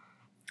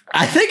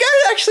 I think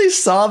I actually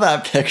saw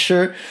that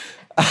picture.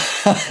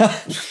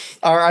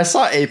 Or I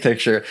saw a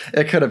picture.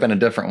 It could have been a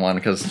different one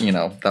because,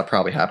 that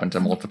probably happened to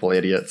multiple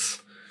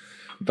idiots.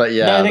 But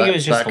yeah, I think it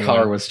was just that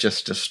car was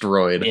just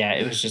destroyed. Yeah,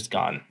 it was just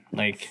gone.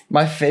 Like,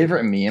 my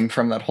favorite meme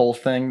from that whole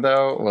thing,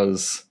 though,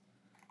 was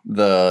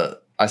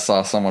I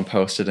saw someone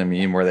posted a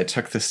meme where they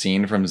took the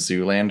scene from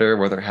Zoolander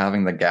where they're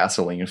having the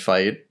gasoline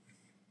fight.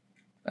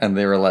 And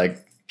they were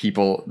like,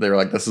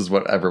 this is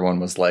what everyone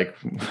was like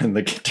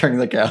during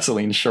the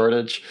gasoline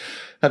shortage.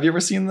 Have you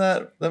ever seen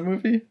that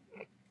movie?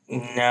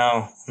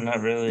 No,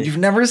 not really. You've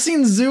never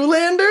seen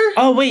Zoolander?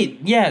 Oh, wait.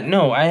 Yeah,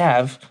 no, I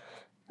have.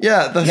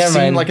 Yeah, the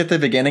scene like at the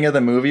beginning of the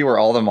movie where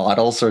all the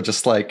models are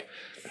just like,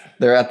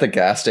 they're at the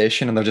gas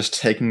station and they're just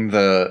taking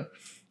the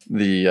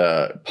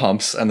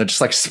pumps and they're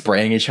just like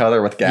spraying each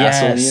other with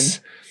gasoline.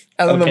 Yes.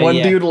 And then the one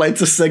dude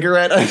lights a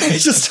cigarette and they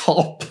just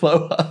all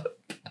blow up.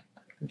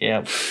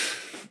 Yeah.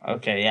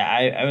 Okay, yeah,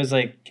 I was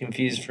like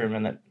confused for a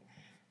minute.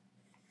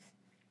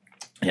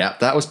 Yeah,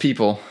 that was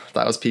people.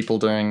 That was people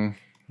during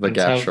the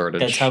gas shortage.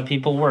 That's how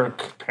people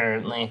work,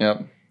 apparently.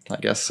 Yep, I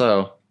guess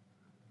so.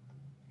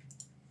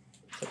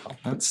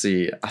 Let's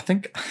see. I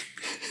think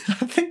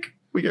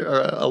we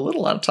are a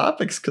little out of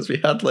topics because we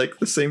had like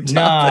the same topics.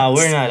 No,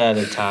 we're not out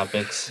of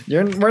topics.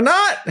 We're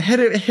not.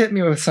 Hit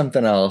me with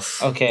something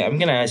else. Okay, I'm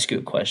gonna ask you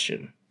a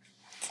question.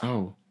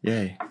 Oh,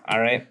 yay!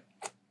 All right.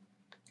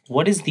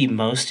 What is the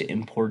most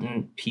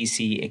important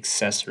PC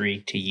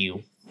accessory to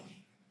you?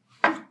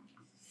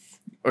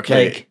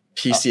 Okay, like,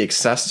 PC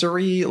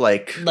accessory,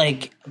 like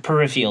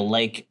peripheral,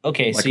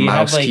 okay, like so you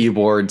mouse, have like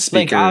keyboard,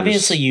 speakers. Like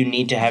obviously you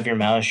need to have your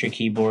mouse, your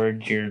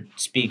keyboard, your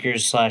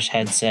speakers /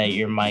 headset,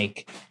 your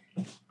mic.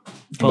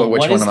 But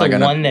what is the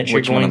one that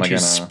you're going to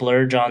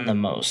splurge on the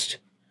most?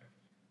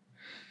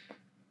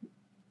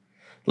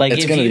 Like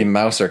it's going to be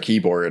mouse or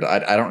keyboard.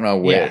 I don't know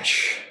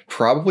which. Yeah.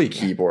 Probably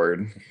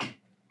keyboard.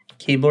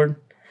 Keyboard.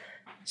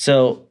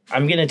 So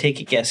I'm going to take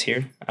a guess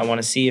here. I want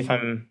to see if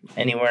I'm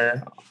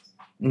anywhere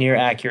near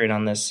accurate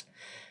on this.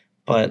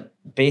 But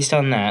based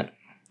on that,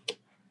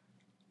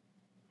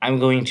 I'm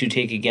going to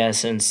take a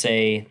guess and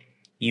say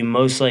you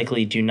most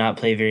likely do not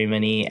play very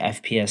many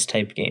FPS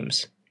type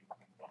games.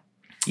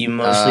 You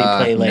mostly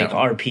play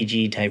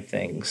RPG type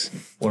things.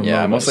 Or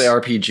yeah, MOBAs. Mostly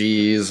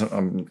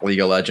RPGs, League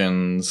of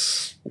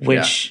Legends.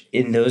 Which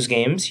in those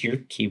games, your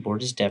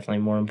keyboard is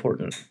definitely more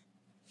important.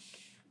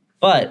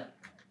 But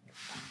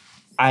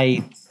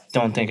I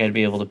don't think I'd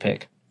be able to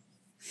pick.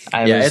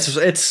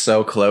 It's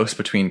so close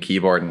between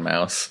keyboard and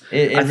mouse.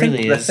 I think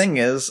really the thing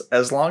is,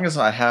 as long as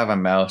I have a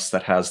mouse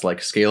that has like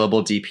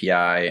scalable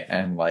DPI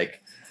and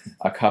like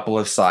a couple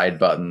of side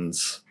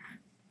buttons,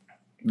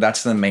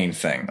 that's the main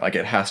thing. Like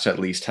it has to at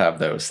least have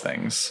those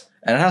things,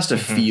 and it has to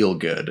feel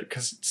good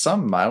because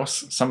some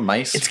mice,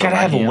 it's got to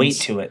have a weight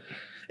to it.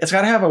 It's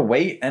got to have a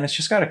weight, and it's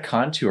just got to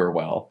contour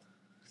well.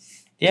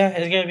 Yeah,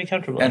 it's got to be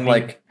comfortable. And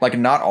like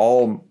not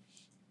all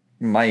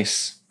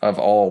mice of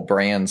all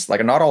brands,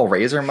 like not all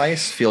Razer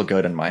mice feel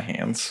good in my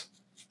hands.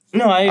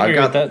 No, I agree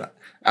with that.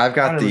 I've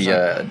got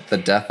 100%. the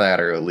Death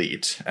Adder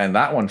Elite, and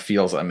that one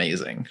feels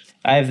amazing.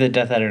 I have the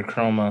Death Adder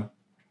Chroma,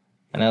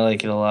 and I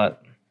like it a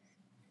lot.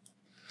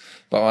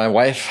 But my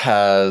wife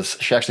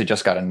she actually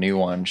just got a new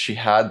one. She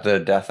had the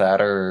Death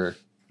Adder,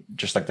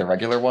 just like the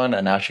regular one,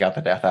 and now she got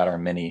the Death Adder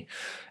Mini.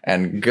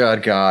 And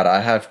good God,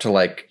 I have to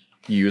like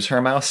use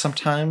her mouse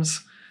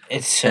sometimes.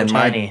 It's so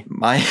tiny.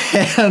 My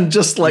hand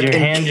just like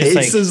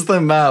encases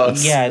the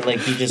mouse. Yeah, like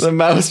the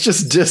mouse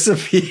just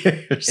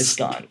disappears. It's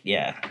gone.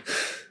 Yeah.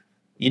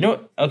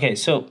 Okay,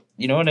 so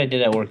you know what I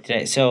did at work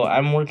today? So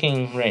I'm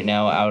working right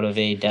now out of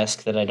a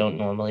desk that I don't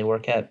normally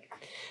work at.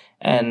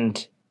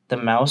 And the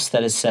mouse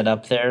that is set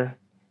up there,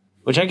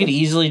 which I could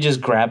easily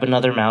just grab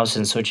another mouse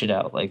and switch it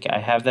out. Like I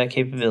have that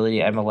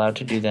capability. I'm allowed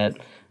to do that.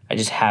 I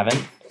just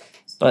haven't.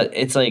 But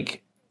it's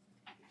like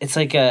a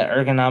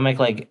ergonomic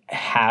like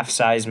half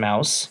size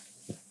mouse,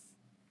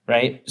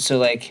 right? So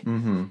like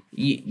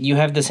you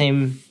have the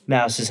same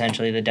mouse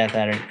essentially, the Death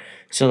Adder.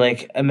 So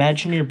like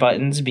imagine your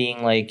buttons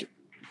being like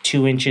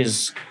 2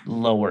 inches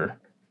lower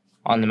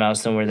on the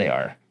mouse than where they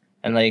are,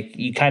 and like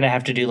you kind of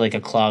have to do like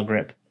a claw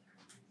grip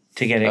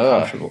to get it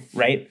comfortable,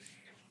 right?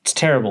 It's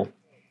terrible.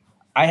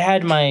 I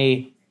had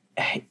my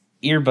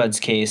earbuds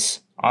case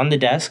on the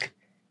desk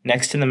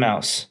next to the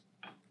mouse.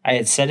 I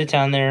had set it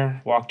down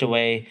there, walked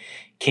away,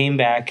 came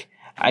back.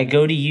 I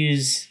go to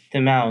use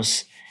the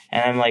mouse,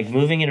 and I'm like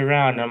moving it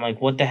around, and I'm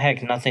like, what the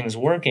heck? Nothing's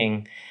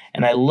working.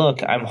 And I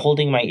look, I'm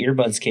holding my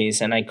earbuds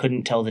case, and I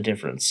couldn't tell the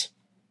difference.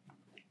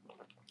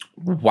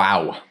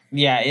 Wow.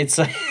 Yeah, it's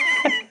like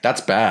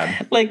That's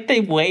bad. like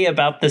they weigh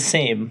about the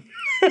same.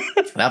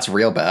 That's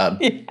real bad.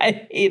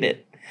 I hate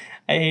it.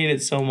 I hate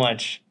it so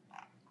much.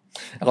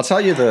 I'll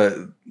tell you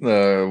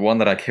the one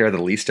that I care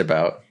the least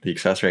about, the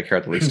accessory I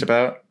care the least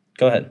about.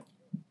 Go ahead.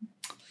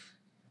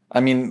 I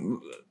mean,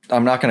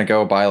 I'm not going to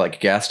go buy like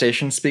gas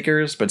station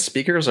speakers, but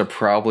speakers are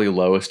probably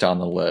lowest on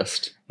the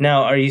list.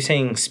 Now, are you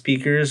saying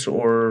speakers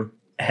or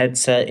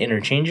headset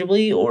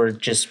interchangeably, or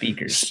just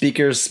speakers?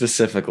 Speakers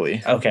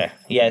specifically. Okay.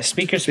 Yeah,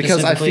 speakers Because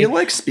specifically. I feel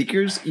like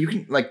speakers, you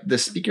can, like the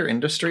speaker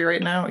industry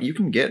right now, you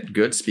can get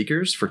good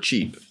speakers for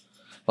cheap.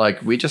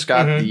 Like we just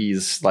got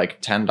these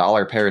like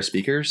 $10 pair of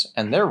speakers,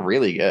 and they're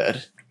really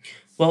good.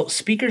 Well,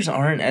 speakers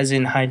aren't as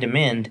in high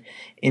demand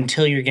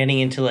until you're getting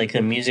into like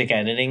the music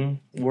editing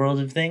world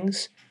of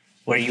things,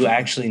 where you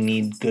actually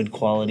need good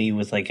quality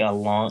with like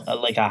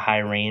a high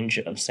range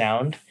of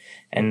sound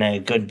and a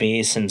good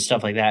bass and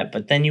stuff like that.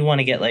 But then you want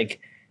to get like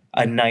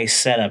a nice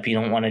setup. You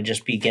don't want to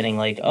just be getting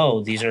like,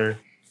 oh, these are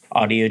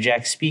audio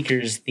jack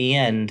speakers. The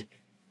end.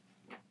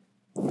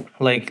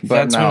 Like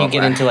that's when you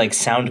get into like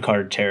sound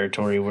card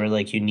territory, where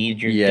like you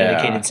need your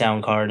dedicated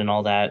sound card and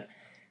all that.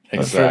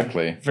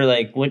 Exactly. For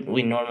like what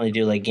we normally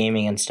do, like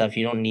gaming and stuff,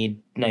 you don't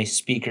need nice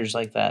speakers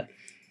like that.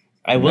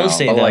 I will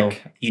say though,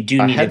 like you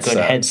do need a good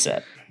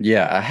headset.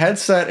 Yeah, a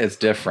headset is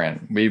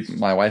different.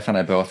 My wife and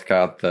I both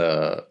got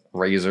the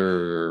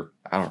Razer.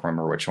 I don't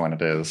remember which one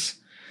it is,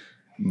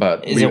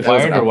 but is it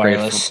wired or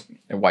wireless?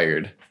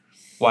 Wired.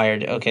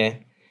 Wired.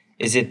 Okay.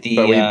 Is it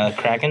the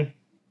Kraken?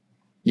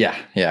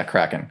 Yeah,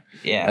 Kraken.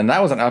 Yeah. And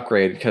that was an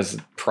upgrade because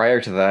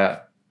prior to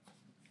that,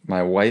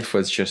 my wife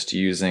was just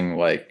using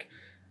like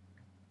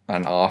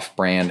an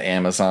off-brand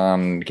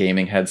Amazon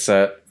gaming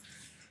headset,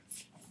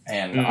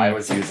 and I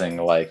was using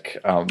like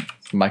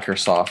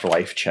Microsoft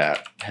Live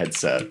Chat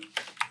headset.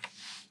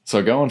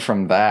 So going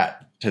from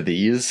that to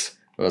these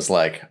was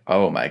like,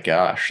 oh my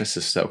gosh, this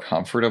is so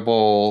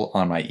comfortable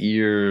on my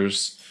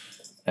ears,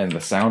 and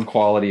the sound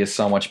quality is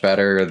so much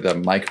better. The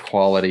mic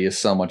quality is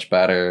so much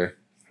better.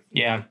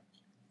 Yeah.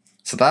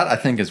 So that I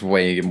think is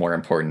way more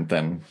important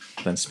than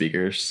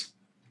speakers.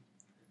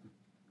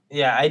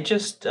 Yeah, I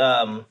just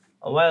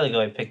a while ago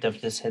I picked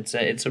up this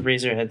headset. It's a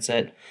Razer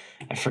headset.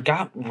 I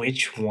forgot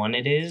which one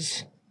it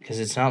is because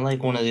it's not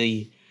like one of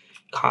the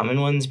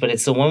common ones, but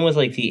it's the one with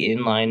like the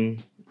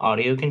inline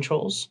audio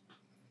controls.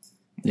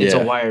 It's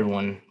a wired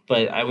one,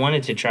 but I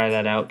wanted to try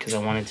that out because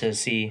I wanted to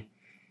see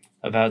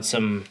about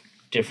some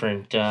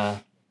different,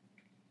 setups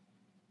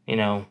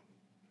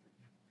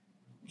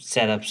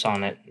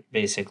on it,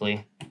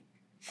 basically.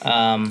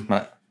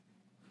 My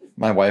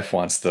wife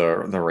wants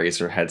the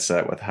Razer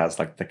headset has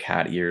like the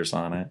cat ears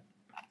on it.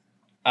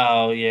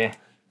 Oh yeah,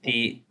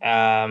 the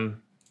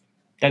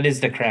that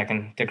is the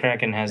Kraken. The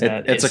Kraken has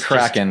that. It's a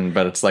Kraken,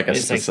 but it's like a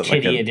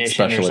specific like a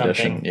special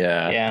edition.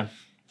 Yeah.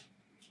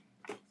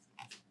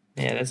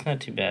 Yeah, that's not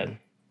too bad.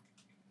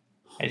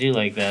 I do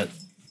like that.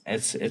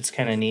 It's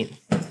kind of neat.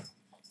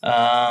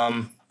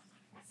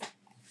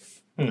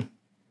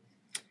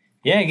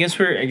 Yeah, I guess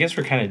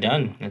we're kind of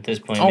done at this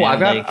point. Oh,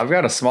 man. I've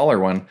got a smaller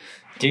one.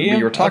 Do you?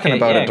 We were talking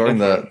about it during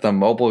the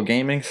mobile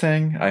gaming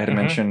thing. I had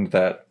mentioned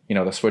that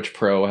the Switch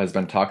Pro has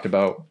been talked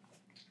about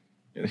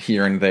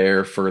here and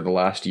there for the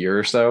last year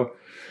or so.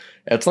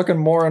 It's looking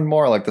more and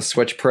more like the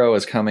Switch Pro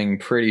is coming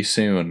pretty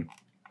soon.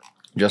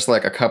 Just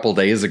like a couple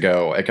days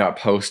ago, it got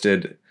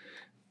posted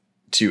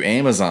to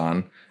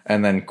Amazon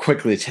and then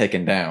quickly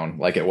taken down,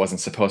 like it wasn't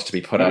supposed to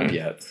be put up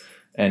yet.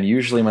 And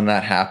usually when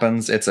that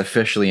happens, it's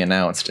officially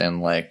announced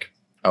in like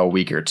a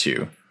week or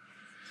two.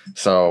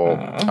 So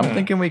I'm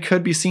thinking we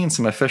could be seeing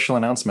some official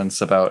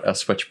announcements about a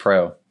Switch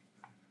Pro.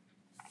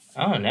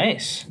 Oh,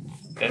 nice.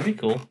 That'd be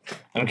cool.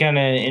 I'm kind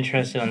of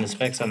interested on the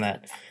specs on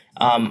that.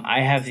 I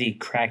have the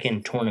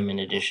Kraken Tournament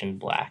Edition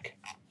Black.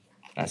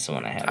 That's the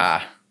one I have.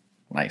 Ah,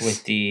 nice.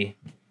 With the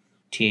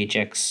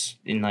THX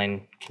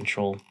inline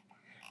control,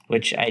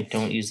 which I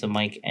don't use the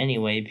mic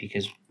anyway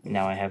because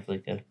now I have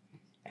like the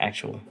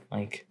actual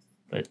mic.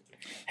 But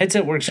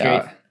headset works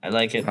great. I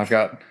like it.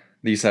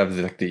 These have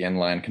the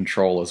inline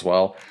control as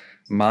well.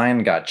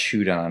 Mine got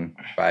chewed on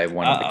by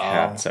one of the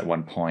cats at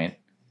one point.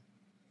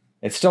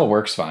 It still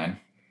works fine.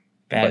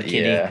 Bad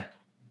kitty. Yeah,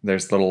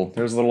 there's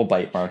little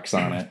bite marks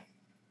on it.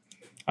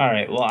 All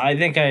right. Well, I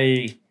think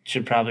I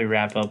should probably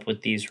wrap up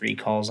with these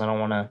recalls. I don't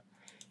want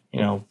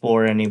to,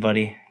 bore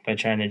anybody by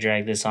trying to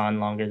drag this on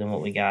longer than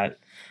what we got.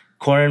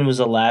 Corrin was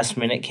a last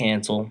minute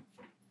cancel.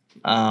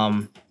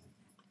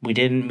 We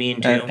didn't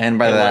mean to. And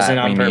by that, wasn't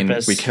on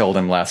purpose. We killed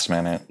him last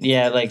minute.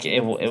 Yeah, like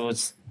it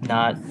was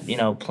not,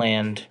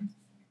 planned,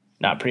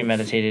 not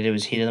premeditated. It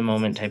was heat of the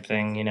moment type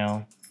thing,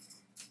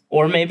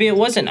 Or maybe it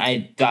wasn't.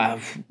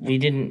 We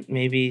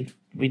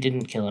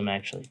didn't kill him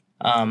actually.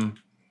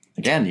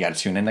 Again, you got to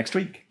tune in next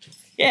week.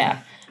 Yeah.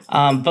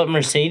 But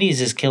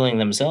Mercedes is killing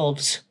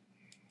themselves.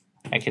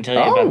 I can tell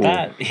you about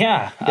that.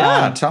 Yeah.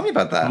 Yeah, tell me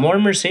about that. More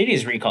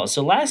Mercedes recalls.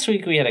 So last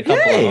week we had a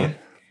couple of them.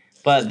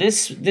 But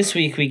this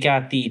week we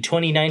got the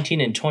 2019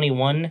 and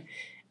 21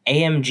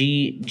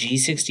 AMG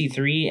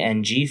G63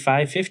 and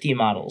G550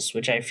 models,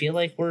 which I feel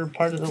like were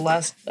part of the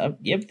last.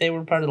 Yep, they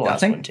were part of the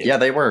last one too. Yeah,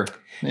 they were.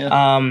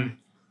 Yeah.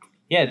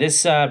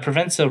 This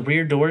prevents the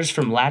rear doors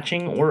from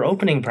latching or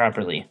opening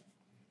properly.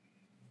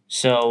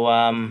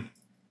 So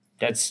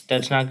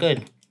that's not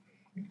good.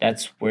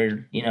 That's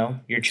where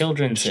your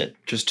children sit.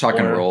 Just tuck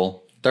and roll.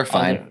 They're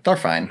fine. They're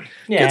fine.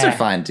 Yeah. Kids are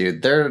fine,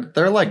 dude.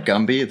 They're like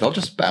Gumby. They'll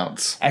just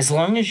bounce. As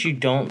long as you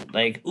don't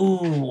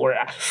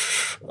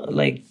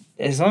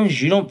as long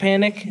as you don't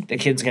panic, the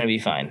kid's gonna be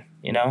fine.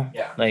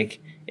 Yeah.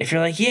 Like if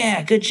you're like,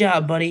 yeah, good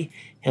job, buddy.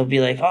 He'll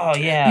be like, oh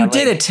yeah, you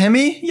did it,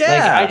 Timmy.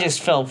 Yeah. Like I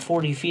just fell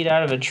 40 feet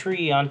out of a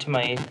tree onto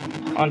my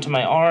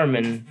arm,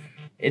 and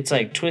it's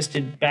like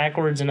twisted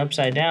backwards and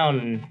upside down,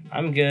 and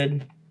I'm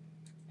good.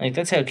 Like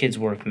that's how kids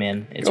work,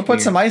 man. It's Go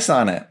put some ice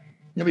on it.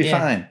 You'll be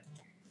fine.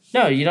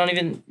 No, you don't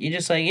even. You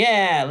just like,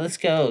 yeah, let's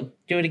go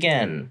do it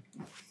again.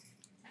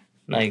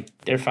 Like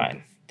they're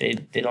fine. They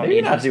don't.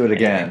 Maybe not do it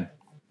again.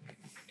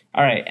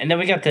 All right, and then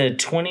we got the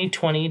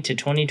 2020 to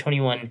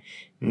 2021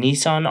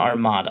 Nissan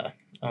Armada.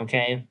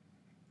 Okay,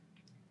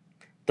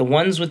 the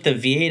ones with the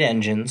V8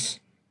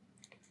 engines.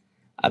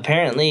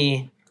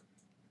 Apparently,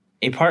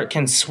 a part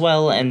can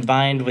swell and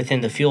bind within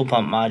the fuel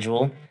pump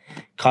module,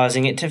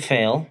 causing it to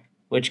fail,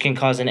 which can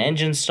cause an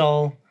engine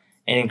stall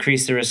and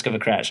increase the risk of a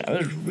crash. I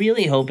was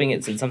really hoping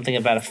it said something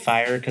about a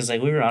fire because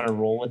we were on a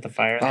roll with the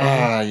fire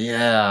thing.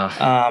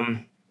 Yeah.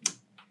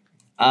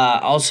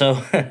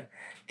 Also,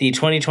 the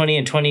 2020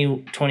 and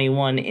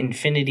 2021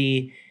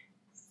 Infiniti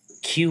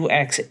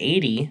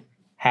QX80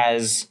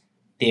 has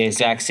the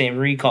exact same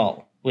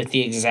recall with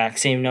the exact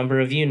same number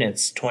of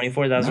units,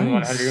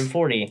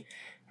 24,140. Nice.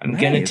 I'm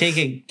going to take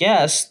a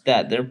guess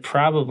that they're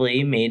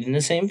probably made in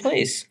the same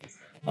place.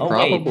 Oh,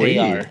 probably. Wait, they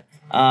are.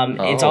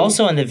 It's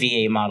also in the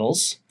V8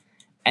 models.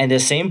 And the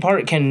same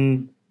part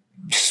can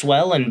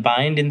swell and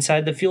bind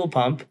inside the fuel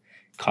pump,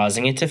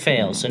 causing it to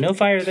fail. So no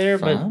fire there,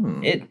 but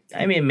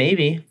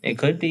maybe. It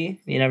could be.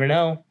 You never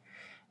know.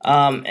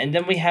 And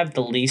then we have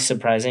the least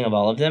surprising of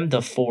all of them,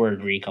 the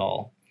Ford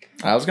recall.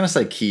 I was going to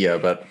say Kia,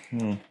 but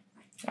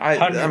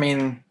I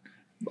mean,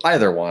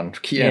 either one.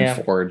 Kia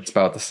and Ford, it's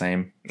about the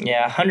same.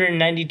 Yeah,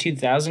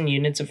 192,000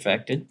 units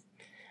affected.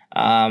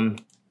 The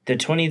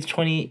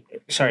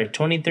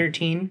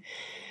 2013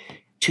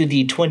 to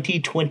the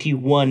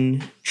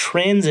 2021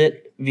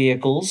 Transit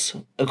vehicles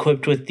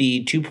equipped with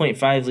the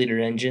 2.5 liter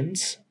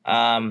engines.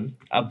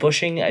 A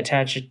bushing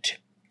attached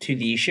to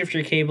the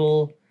shifter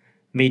cable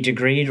may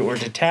degrade or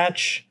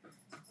detach,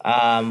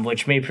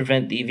 which may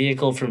prevent the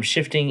vehicle from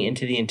shifting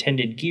into the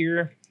intended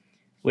gear,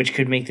 which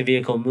could make the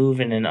vehicle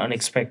move in an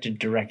unexpected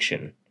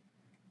direction.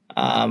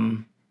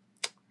 And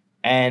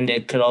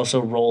it could also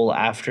roll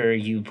after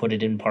you put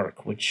it in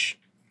park, which,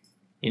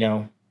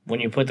 when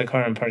you put the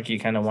car in park, you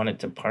kind of want it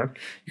to park.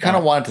 You kind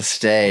of want it to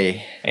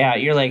stay. Yeah,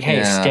 you're like,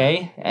 hey,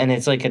 stay. And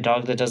it's like a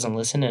dog that doesn't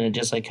listen, and it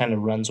just kind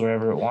of runs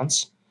wherever it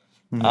wants.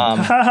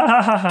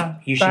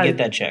 You should get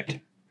that checked.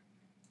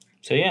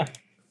 So, yeah,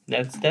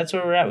 that's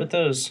where we're at with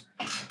those.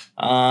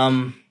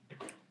 I'll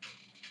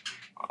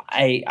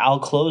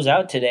close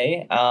out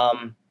today.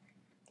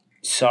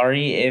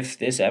 Sorry if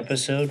this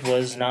episode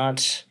was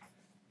not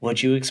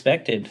what you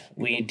expected.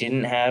 We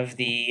didn't have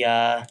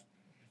the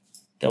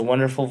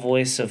wonderful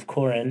voice of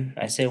Corin.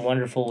 I say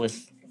wonderful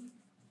with,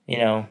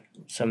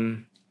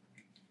 some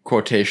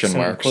quotation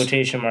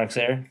marks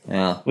there.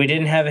 Yeah. We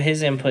didn't have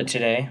his input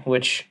today,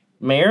 which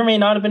may or may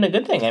not have been a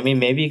good thing. I mean,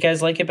 maybe you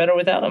guys like it better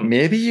without him.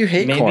 Maybe you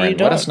hate Corin.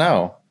 Let us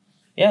know.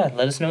 Yeah,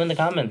 let us know in the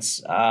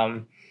comments.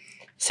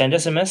 Send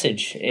us a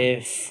message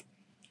if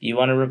you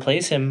want to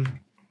replace him.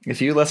 If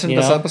you listen to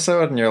this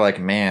episode and you're like,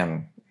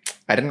 man,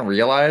 I didn't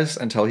realize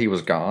until he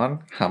was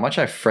gone how much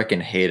I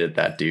frickin' hated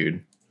that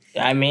dude.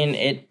 I mean,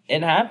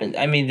 it happened.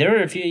 I mean, there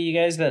were a few of you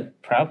guys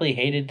that probably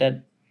hated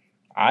that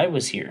I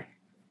was here,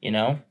 You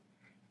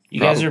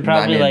guys are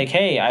probably like,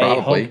 hey, I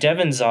hope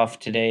Devin's off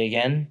today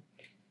again.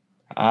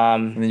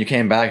 And then you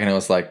came back and it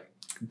was like,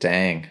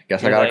 dang,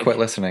 guess I gotta quit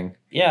listening.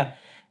 Yeah.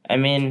 I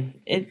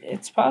mean,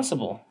 it's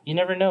possible. You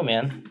never know,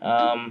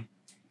 man.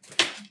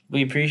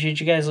 We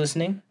appreciate you guys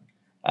listening.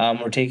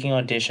 We're taking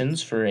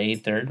auditions for a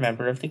third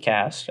member of the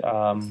cast.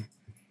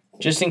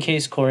 Just in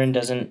case Corin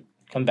doesn't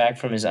come back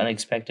from his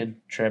unexpected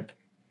trip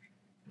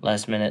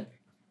last minute.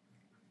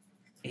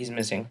 He's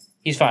missing.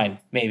 He's fine,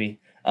 maybe.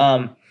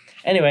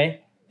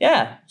 Anyway,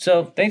 yeah.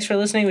 So thanks for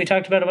listening. We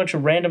talked about a bunch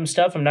of random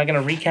stuff. I'm not going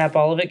to recap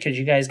all of it because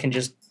you guys can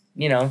just,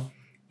 you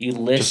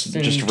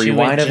listen. Just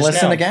rewind and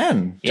listen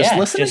again. Just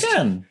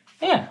listen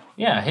again.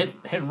 Yeah.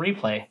 Hit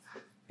replay.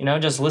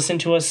 Just listen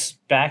to us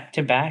back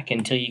to back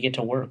until you get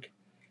to work.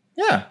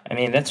 Yeah. I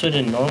mean, that's what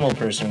a normal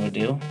person would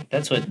do.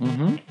 That's what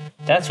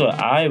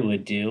I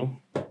would do.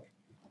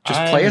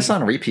 Just play us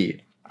on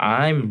repeat.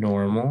 I'm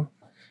normal.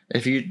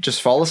 If you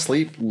just fall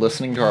asleep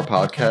listening to our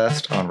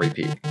podcast on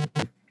repeat.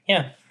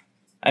 Yeah.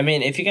 I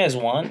mean, if you guys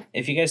want,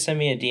 if you guys send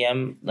me a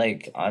DM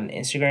like on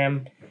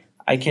Instagram,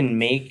 I can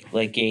make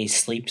like a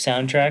sleep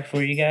soundtrack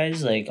for you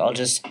guys. Like I'll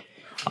just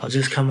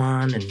come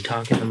on and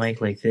talk in the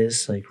mic like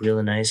this, like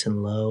really nice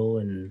and low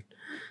and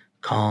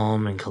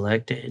calm and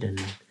collected,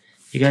 and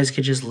you guys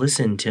could just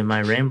listen to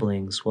my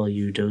ramblings while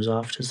you doze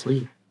off to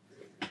sleep.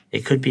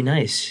 It could be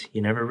nice.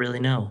 You never really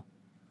know.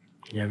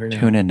 You never know.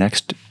 Tune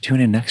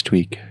in next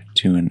week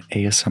to an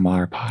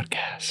ASMR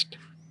podcast.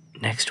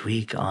 Next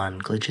week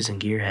on Glitches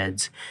and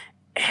Gearheads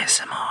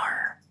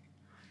ASMR.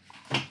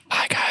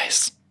 Bye,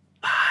 guys.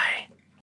 Bye.